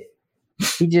understand it.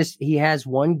 He has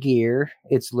one gear.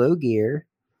 It's low gear.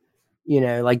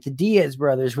 Like the Diaz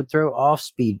brothers would throw off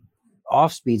speed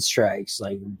strikes,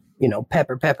 like,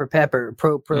 pepper,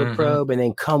 probe, and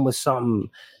then come with something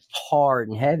hard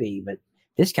and heavy. But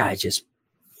this guy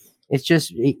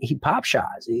he pop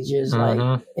shots. He's just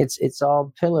like, it's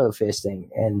all pillow fisting.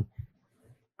 And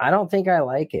I don't think I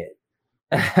like it.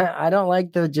 I don't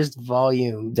like the just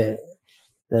volume,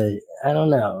 I don't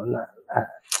know.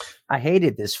 I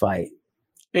hated this fight.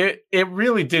 It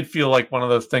really did feel like one of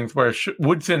those things where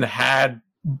Woodson had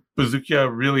Bazooka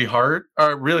really hurt,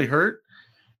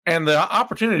 and the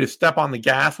opportunity to step on the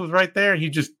gas was right there.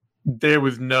 There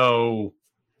was no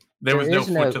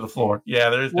foot to the floor. Yeah,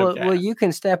 there is no gas. Well, you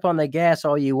can step on the gas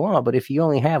all you want, but if you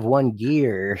only have one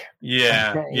gear,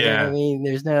 yeah. I mean,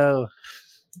 there's no.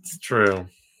 It's true.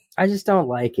 I just don't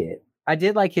like it. I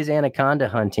did like his anaconda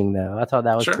hunting, though. I thought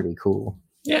that was pretty cool.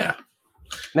 Yeah.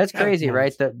 That's crazy,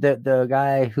 right? The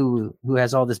guy who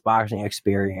has all this boxing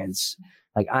experience,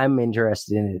 like, I'm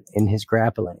interested in his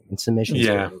grappling and submission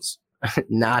skills,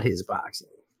 not his boxing.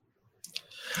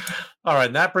 All right,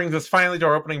 and that brings us finally to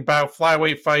our opening bout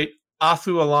flyweight fight: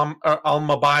 Asu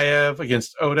Almabayev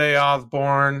against Ode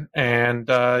Osborne. And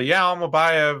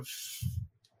Almabayev,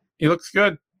 he looks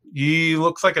good. He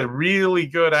looks like a really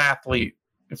good athlete,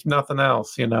 if nothing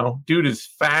else. Dude is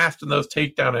fast, and those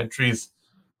takedown entries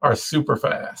are super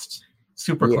fast,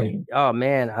 super clean. Oh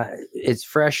man, it's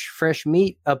fresh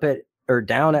meat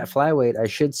down at flyweight, I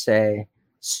should say.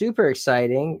 Super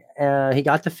exciting. He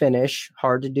got the finish,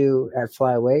 hard to do at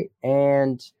flyweight,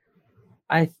 and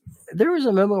there was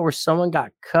a moment where someone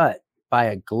got cut by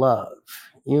a glove.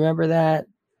 You remember that?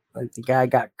 Like, the guy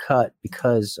got cut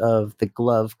because of the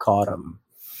glove caught him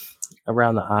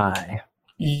around the eye.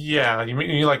 Yeah, you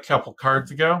mean like a couple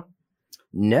cards ago?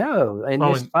 No,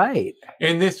 this fight.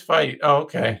 In this fight,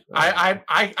 okay.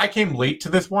 I came late to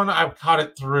this one. I caught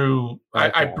it through.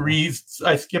 Okay. I breezed.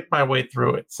 I skipped my way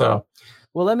through it. So,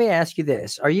 well, let me ask you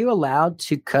this: are you allowed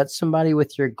to cut somebody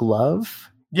with your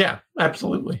glove? Yeah,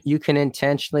 absolutely. You can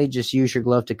intentionally just use your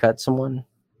glove to cut someone?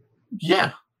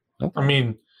 Yeah. Okay. I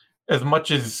mean, as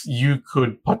much as you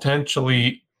could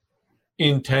potentially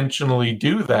intentionally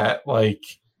do that, like,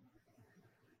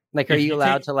 are you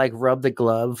allowed to rub the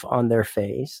glove on their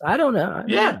face? I don't know.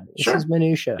 This is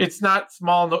minutia. It's not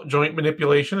small joint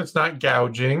manipulation. It's not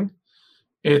gouging.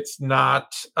 It's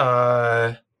not,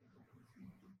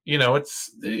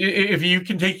 it's, if you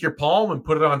can take your palm and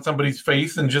put it on somebody's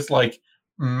face and just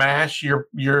mash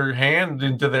your hand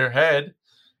into their head,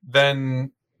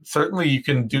 then certainly you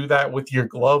can do that with your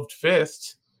gloved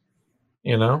fist,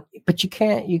 But you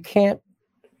can't.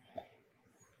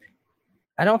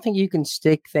 I don't think you can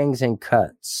stick things in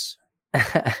cuts.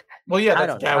 Well, yeah,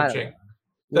 that's gouging.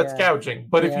 That's gouging.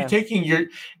 But if you're taking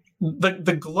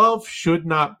the glove should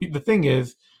not be, the thing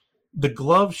is, the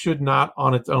glove should not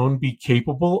on its own be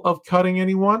capable of cutting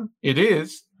anyone. It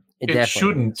is. It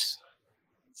shouldn't. Is.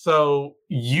 So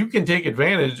you can take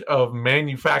advantage of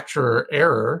manufacturer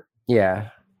error. Yeah.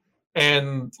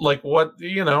 And it's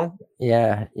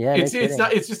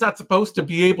just not supposed to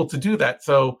be able to do that.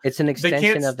 So it's an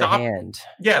extension of the hand.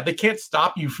 Yeah, they can't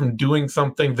stop you from doing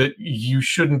something that you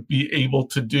shouldn't be able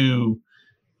to do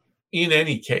in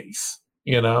any case.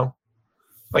 There's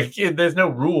no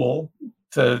rule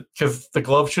because the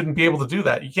glove shouldn't be able to do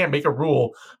that. You can't make a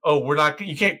rule. Oh,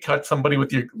 you can't cut somebody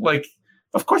with your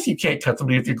Of course you can't cut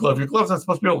somebody with your glove. Your glove's not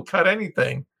supposed to be able to cut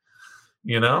anything.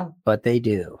 But they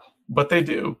do.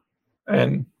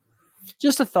 And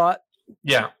just a thought.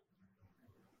 Yeah.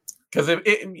 Because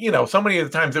so many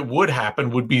of the times it would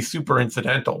happen would be super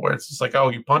incidental, where it's just like, oh,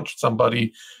 you punched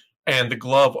somebody and the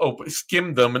glove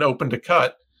skimmed them and opened a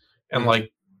cut. And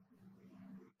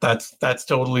that's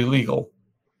totally legal.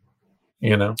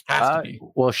 Has to be.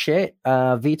 Well, shit.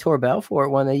 Vitor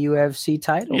Belfort won the UFC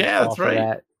title. Yeah, that's right.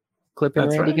 That. Clipping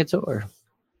Randy Couture.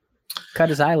 Cut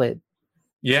his eyelid.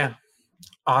 Yeah.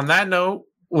 On that note,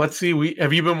 let's see.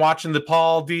 Have you been watching the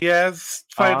Paul Diaz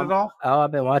fight at all? Oh,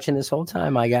 I've been watching this whole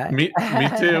time, my guy. Me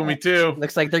too. Me too.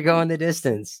 Looks like they're going the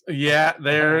distance. Yeah,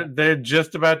 they're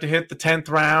just about to hit the 10th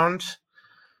round.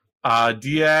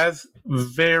 Diaz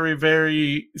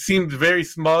seems very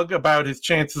smug about his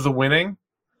chances of winning.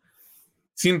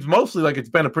 Seems mostly like it's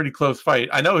been a pretty close fight.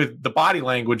 I know the body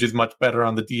language is much better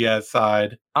on the Diaz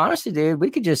side. Honestly, dude,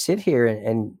 we could just sit here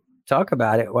and talk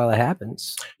about it while it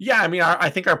happens. Yeah, I mean, I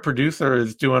think our producer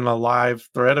is doing a live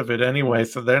thread of it anyway,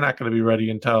 so they're not going to be ready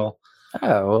until.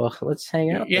 Oh, well, let's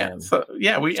hang out Yeah, then. so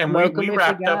yeah, we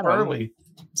wrapped up early.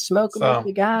 Smoke them if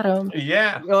you got them.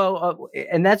 Yeah.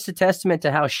 And that's a testament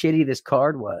to how shitty this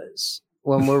card was.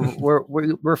 When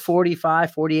we're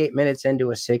 45, 48 minutes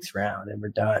into a 6th round and we're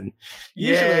done.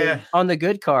 Usually on the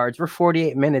good cards, we're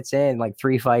 48 minutes in, like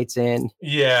 3 fights in.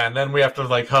 Yeah, and then we have to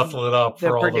like hustle it up. The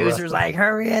producer's like,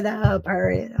 hurry it up.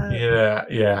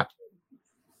 Yeah.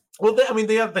 Well, I mean,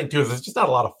 the other thing too is there's just not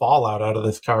a lot of fallout out of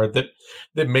this card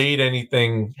that made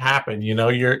anything happen. You know,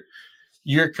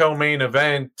 your co-main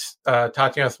event,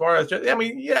 Tatiana Suarez. I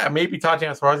mean, yeah, maybe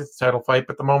Tatiana Suarez is a title fight,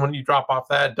 but the moment you drop off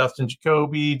that, Dustin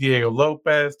Jacoby, Diego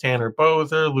Lopez, Tanner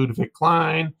Bozer, Ludovic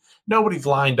Klein, nobody's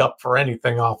lined up for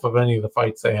anything off of any of the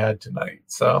fights they had tonight.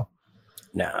 So,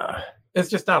 no, it's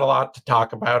just not a lot to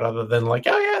talk about other than like,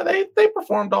 oh yeah, they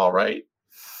performed all right.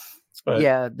 But,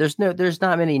 yeah, there's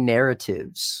not many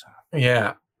narratives.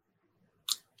 Yeah.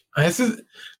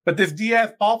 But this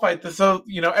Diaz Paul fight, so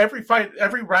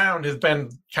every round has been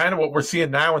kind of what we're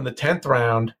seeing now in the 10th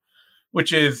round,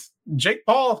 which is Jake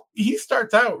Paul. He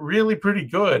starts out really pretty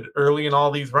good early in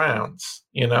all these rounds.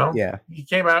 You know, yeah, he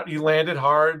came out, he landed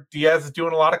hard. Diaz is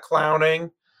doing a lot of clowning,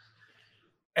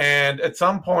 and at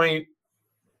some point,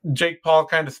 Jake Paul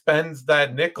kind of spends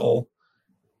that nickel,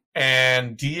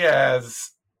 and Diaz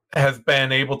has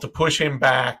been able to push him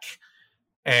back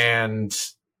and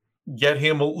get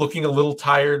him looking a little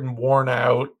tired and worn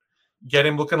out, get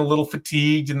him looking a little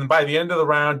fatigued. And then by the end of the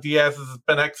round, Diaz has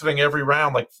been exiting every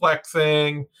round, like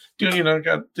flexing, doing, got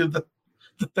to do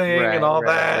the thing and all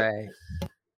that. Right.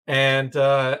 And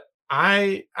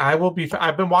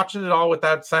I've been watching it all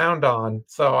without sound on,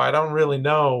 so I don't really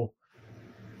know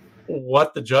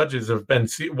what the judges have been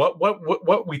seeing,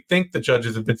 what we think the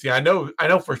judges have been seeing. I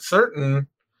know for certain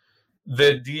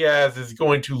that Diaz is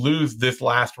going to lose this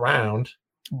last round,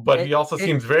 but he also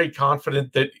seems very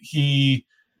confident that he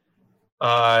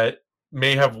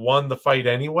may have won the fight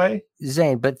anyway.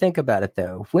 Zane, but think about it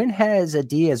though. When has a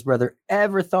Diaz brother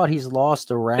ever thought he's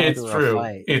lost a round a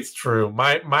fight? It's true.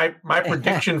 My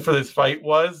prediction for this fight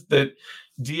was that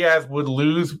Diaz would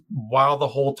lose while the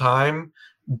whole time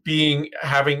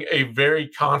having a very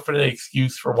confident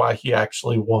excuse for why he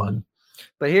actually won.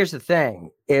 But here's the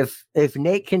thing. If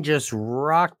Nate can just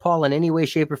rock Paul in any way,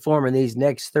 shape, or form in these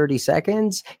next 30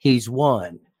 seconds, he's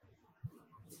won.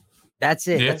 That's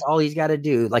it. Yeah. That's all he's got to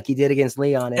do, like he did against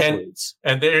Leon Edwards.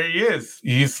 And there he is.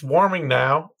 He's swarming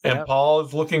now, and Paul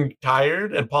is looking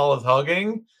tired, and Paul is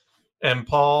hugging, and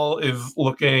Paul is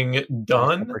looking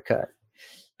done. Uppercut.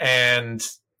 And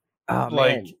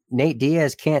man. Nate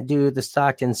Diaz can't do the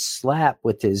Stockton slap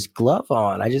with his glove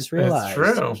on. I just realized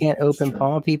he can't open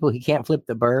palm people. He can't flip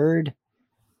the bird.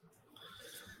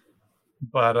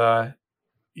 But I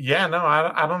don't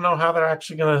know how they're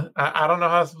actually gonna. I don't know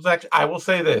how this was actually. I will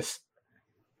say this.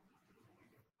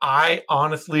 I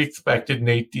honestly expected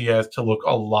Nate Diaz to look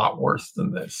a lot worse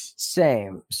than this.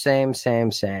 Same.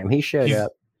 He showed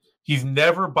up. He's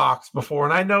never boxed before,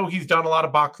 and I know he's done a lot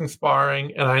of boxing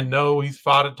sparring, and I know he's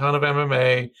fought a ton of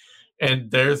MMA, and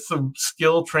there's some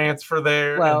skill transfer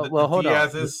there. Hold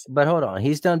on.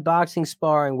 He's done boxing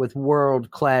sparring with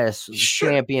world-class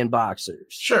champion boxers.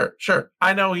 Sure.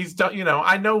 I know he's done.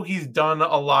 I know he's done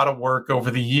a lot of work over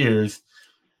the years,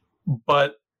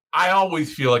 but I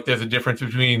always feel like there's a difference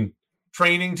between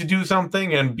training to do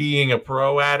something and being a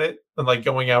pro at it, and like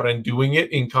going out and doing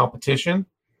it in competition.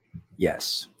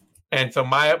 Yes. And so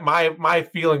my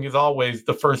feeling is always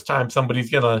the first time somebody's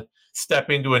gonna step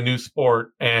into a new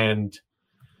sport and,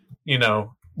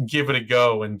 give it a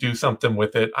go and do something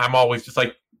with it, I'm always just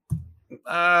like,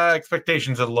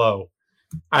 expectations are low.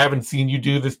 I haven't seen you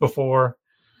do this before,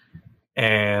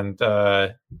 and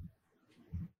I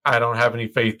don't have any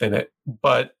faith in it.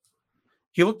 But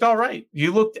he looked all right.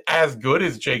 You looked as good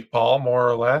as Jake Paul, more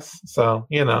or less. So,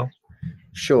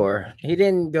 Sure. He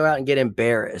didn't go out and get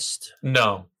embarrassed.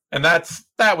 No. And that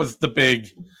was the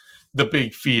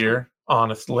big fear,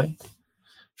 honestly,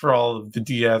 for all of the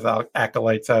Diaz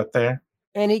acolytes out there.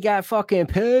 And he got fucking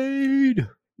paid.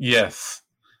 Yes.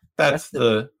 That's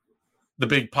the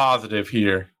big positive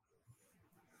here.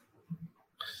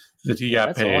 That he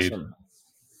got paid. Awesome.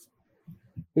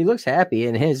 He looks happy,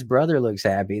 and his brother looks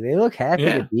happy. They look happy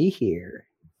to be here.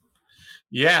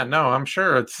 Yeah, no, I'm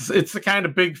sure it's the kind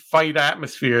of big fight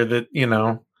atmosphere that,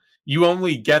 you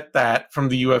only get that from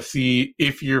the UFC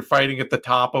if you're fighting at the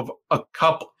top of a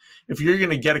couple. If you're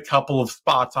going to get a couple of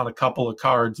spots on a couple of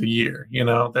cards a year, there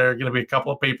are going to be a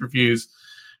couple of pay-per-views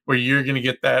where you're going to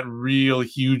get that real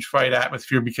huge fight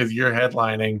atmosphere because you're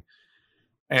headlining.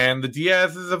 And the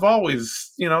Diaz's have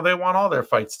always, they want all their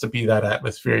fights to be that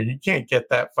atmosphere. You can't get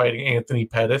that fighting Anthony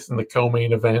Pettis in the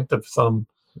co-main event of some,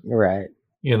 right.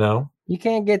 You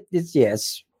can't get this.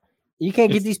 Yes. You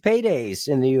can't get these paydays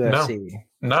in the UFC.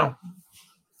 No.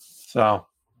 So,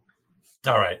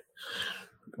 all right.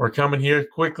 We're coming here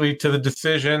quickly to the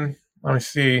decision. Let me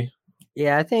see.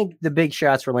 Yeah, I think the big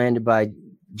shots were landed by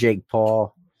Jake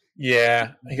Paul.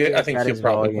 Yeah, I think he'll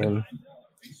probably win.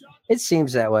 It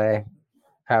seems that way.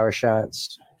 Power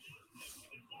shots.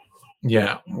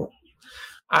 Yeah.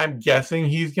 I'm guessing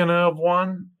he's going to have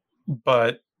won,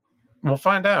 but we'll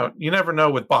find out. You never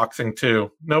know with boxing, too.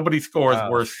 Nobody scores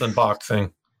worse than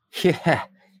boxing. Yeah.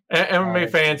 MMA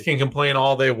fans can complain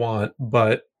all they want,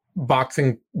 but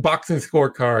boxing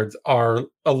scorecards are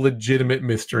a legitimate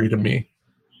mystery to me.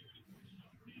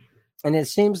 And it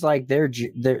seems like their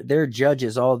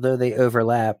judges, although they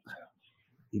overlap,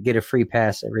 you get a free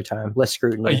pass every time. Less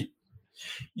scrutiny.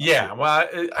 Yeah, well,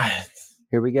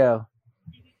 here we go.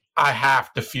 I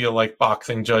have to feel like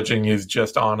boxing judging is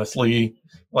just honestly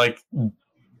like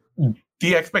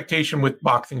the expectation with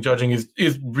boxing judging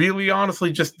is really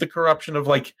honestly just the corruption of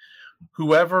like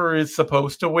whoever is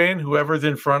supposed to win, whoever's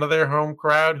in front of their home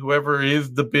crowd, whoever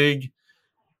is the big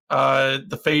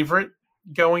the favorite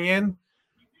going in,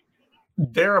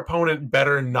 their opponent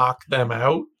better knock them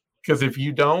out, because if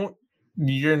you don't,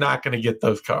 you're not going to get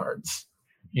those cards.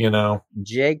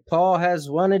 Jake Paul has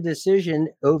won a decision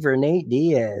over Nate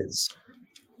Diaz.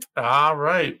 All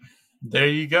right. There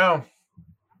you go.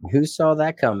 Who saw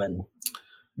that coming?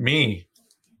 Me.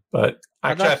 But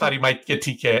actually, I thought he might get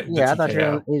TK. Yeah, I thought he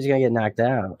was going to get knocked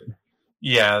out.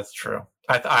 Yeah, that's true.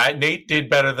 Nate did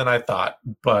better than I thought,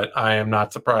 but I am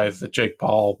not surprised that Jake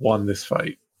Paul won this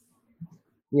fight.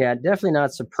 Yeah, definitely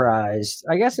not surprised.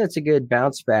 I guess that's a good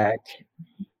bounce back.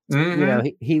 Mm-hmm.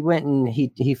 He went and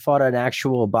he fought an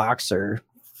actual boxer.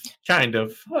 Kind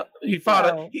of. He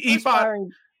fought. He fought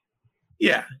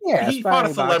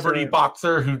a celebrity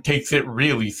boxer who takes it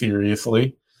really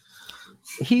seriously.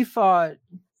 He fought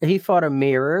a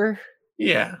mirror.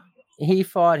 Yeah. He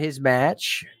fought his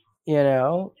match.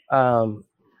 But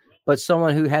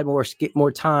someone who had more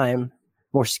time,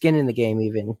 more skin in the game,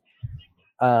 even.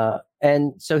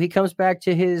 And so he comes back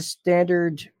to his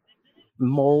standard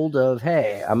mold of,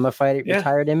 hey, I'm gonna fight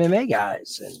retired MMA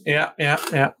guys. And yeah.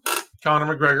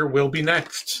 Conor McGregor will be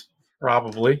next,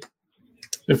 probably,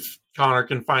 if Conor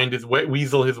can find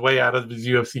weasel his way out of his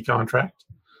UFC contract.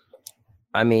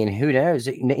 I mean, who knows?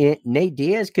 Nate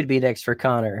Diaz could be next for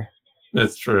Conor.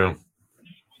 That's true,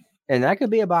 and that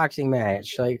could be a boxing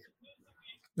match.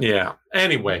 Yeah.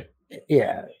 Anyway.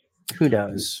 Yeah. Who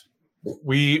knows?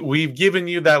 We've given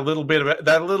you that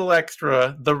little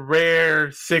extra, the rare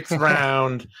 6th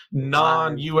round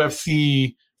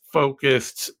non-UFC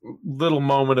focused little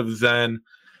moment of zen.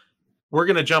 We're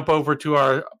going to jump over to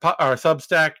our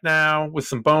Substack now with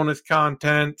some bonus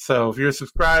content. So if you're a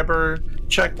subscriber,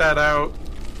 check that out.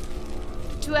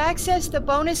 To access the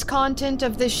bonus content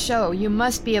of this show, you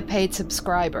must be a paid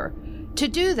subscriber. To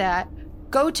do that,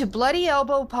 go to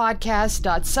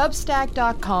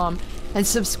bloodyelbowpodcast.substack.com and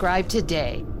subscribe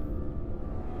today.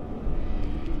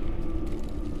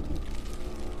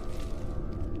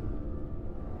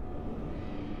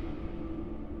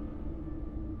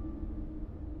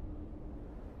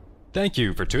 Thank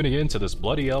you for tuning in to this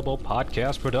Bloody Elbow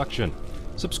podcast production.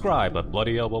 Subscribe at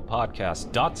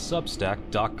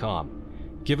bloodyelbowpodcast.substack.com.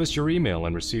 Give us your email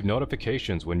and receive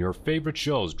notifications when your favorite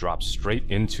shows drop straight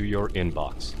into your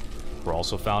inbox. We're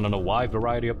also found on a wide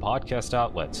variety of podcast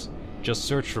outlets. Just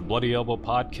search for Bloody Elbow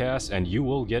Podcast and you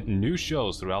will get new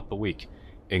shows throughout the week,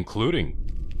 including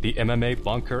the MMA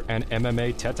Bunker and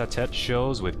MMA Tete-a-Tete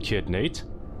shows with Kid Nate,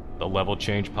 the Level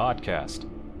Change Podcast,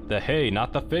 the Hey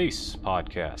Not the Face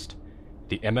Podcast,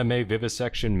 the MMA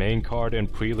Vivisection main card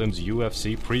and prelims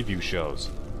UFC preview shows,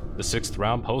 the 6th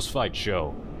Round Post-Fight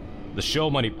Show, the Show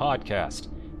Money Podcast,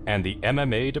 and the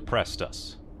MMA Depressed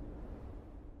Us.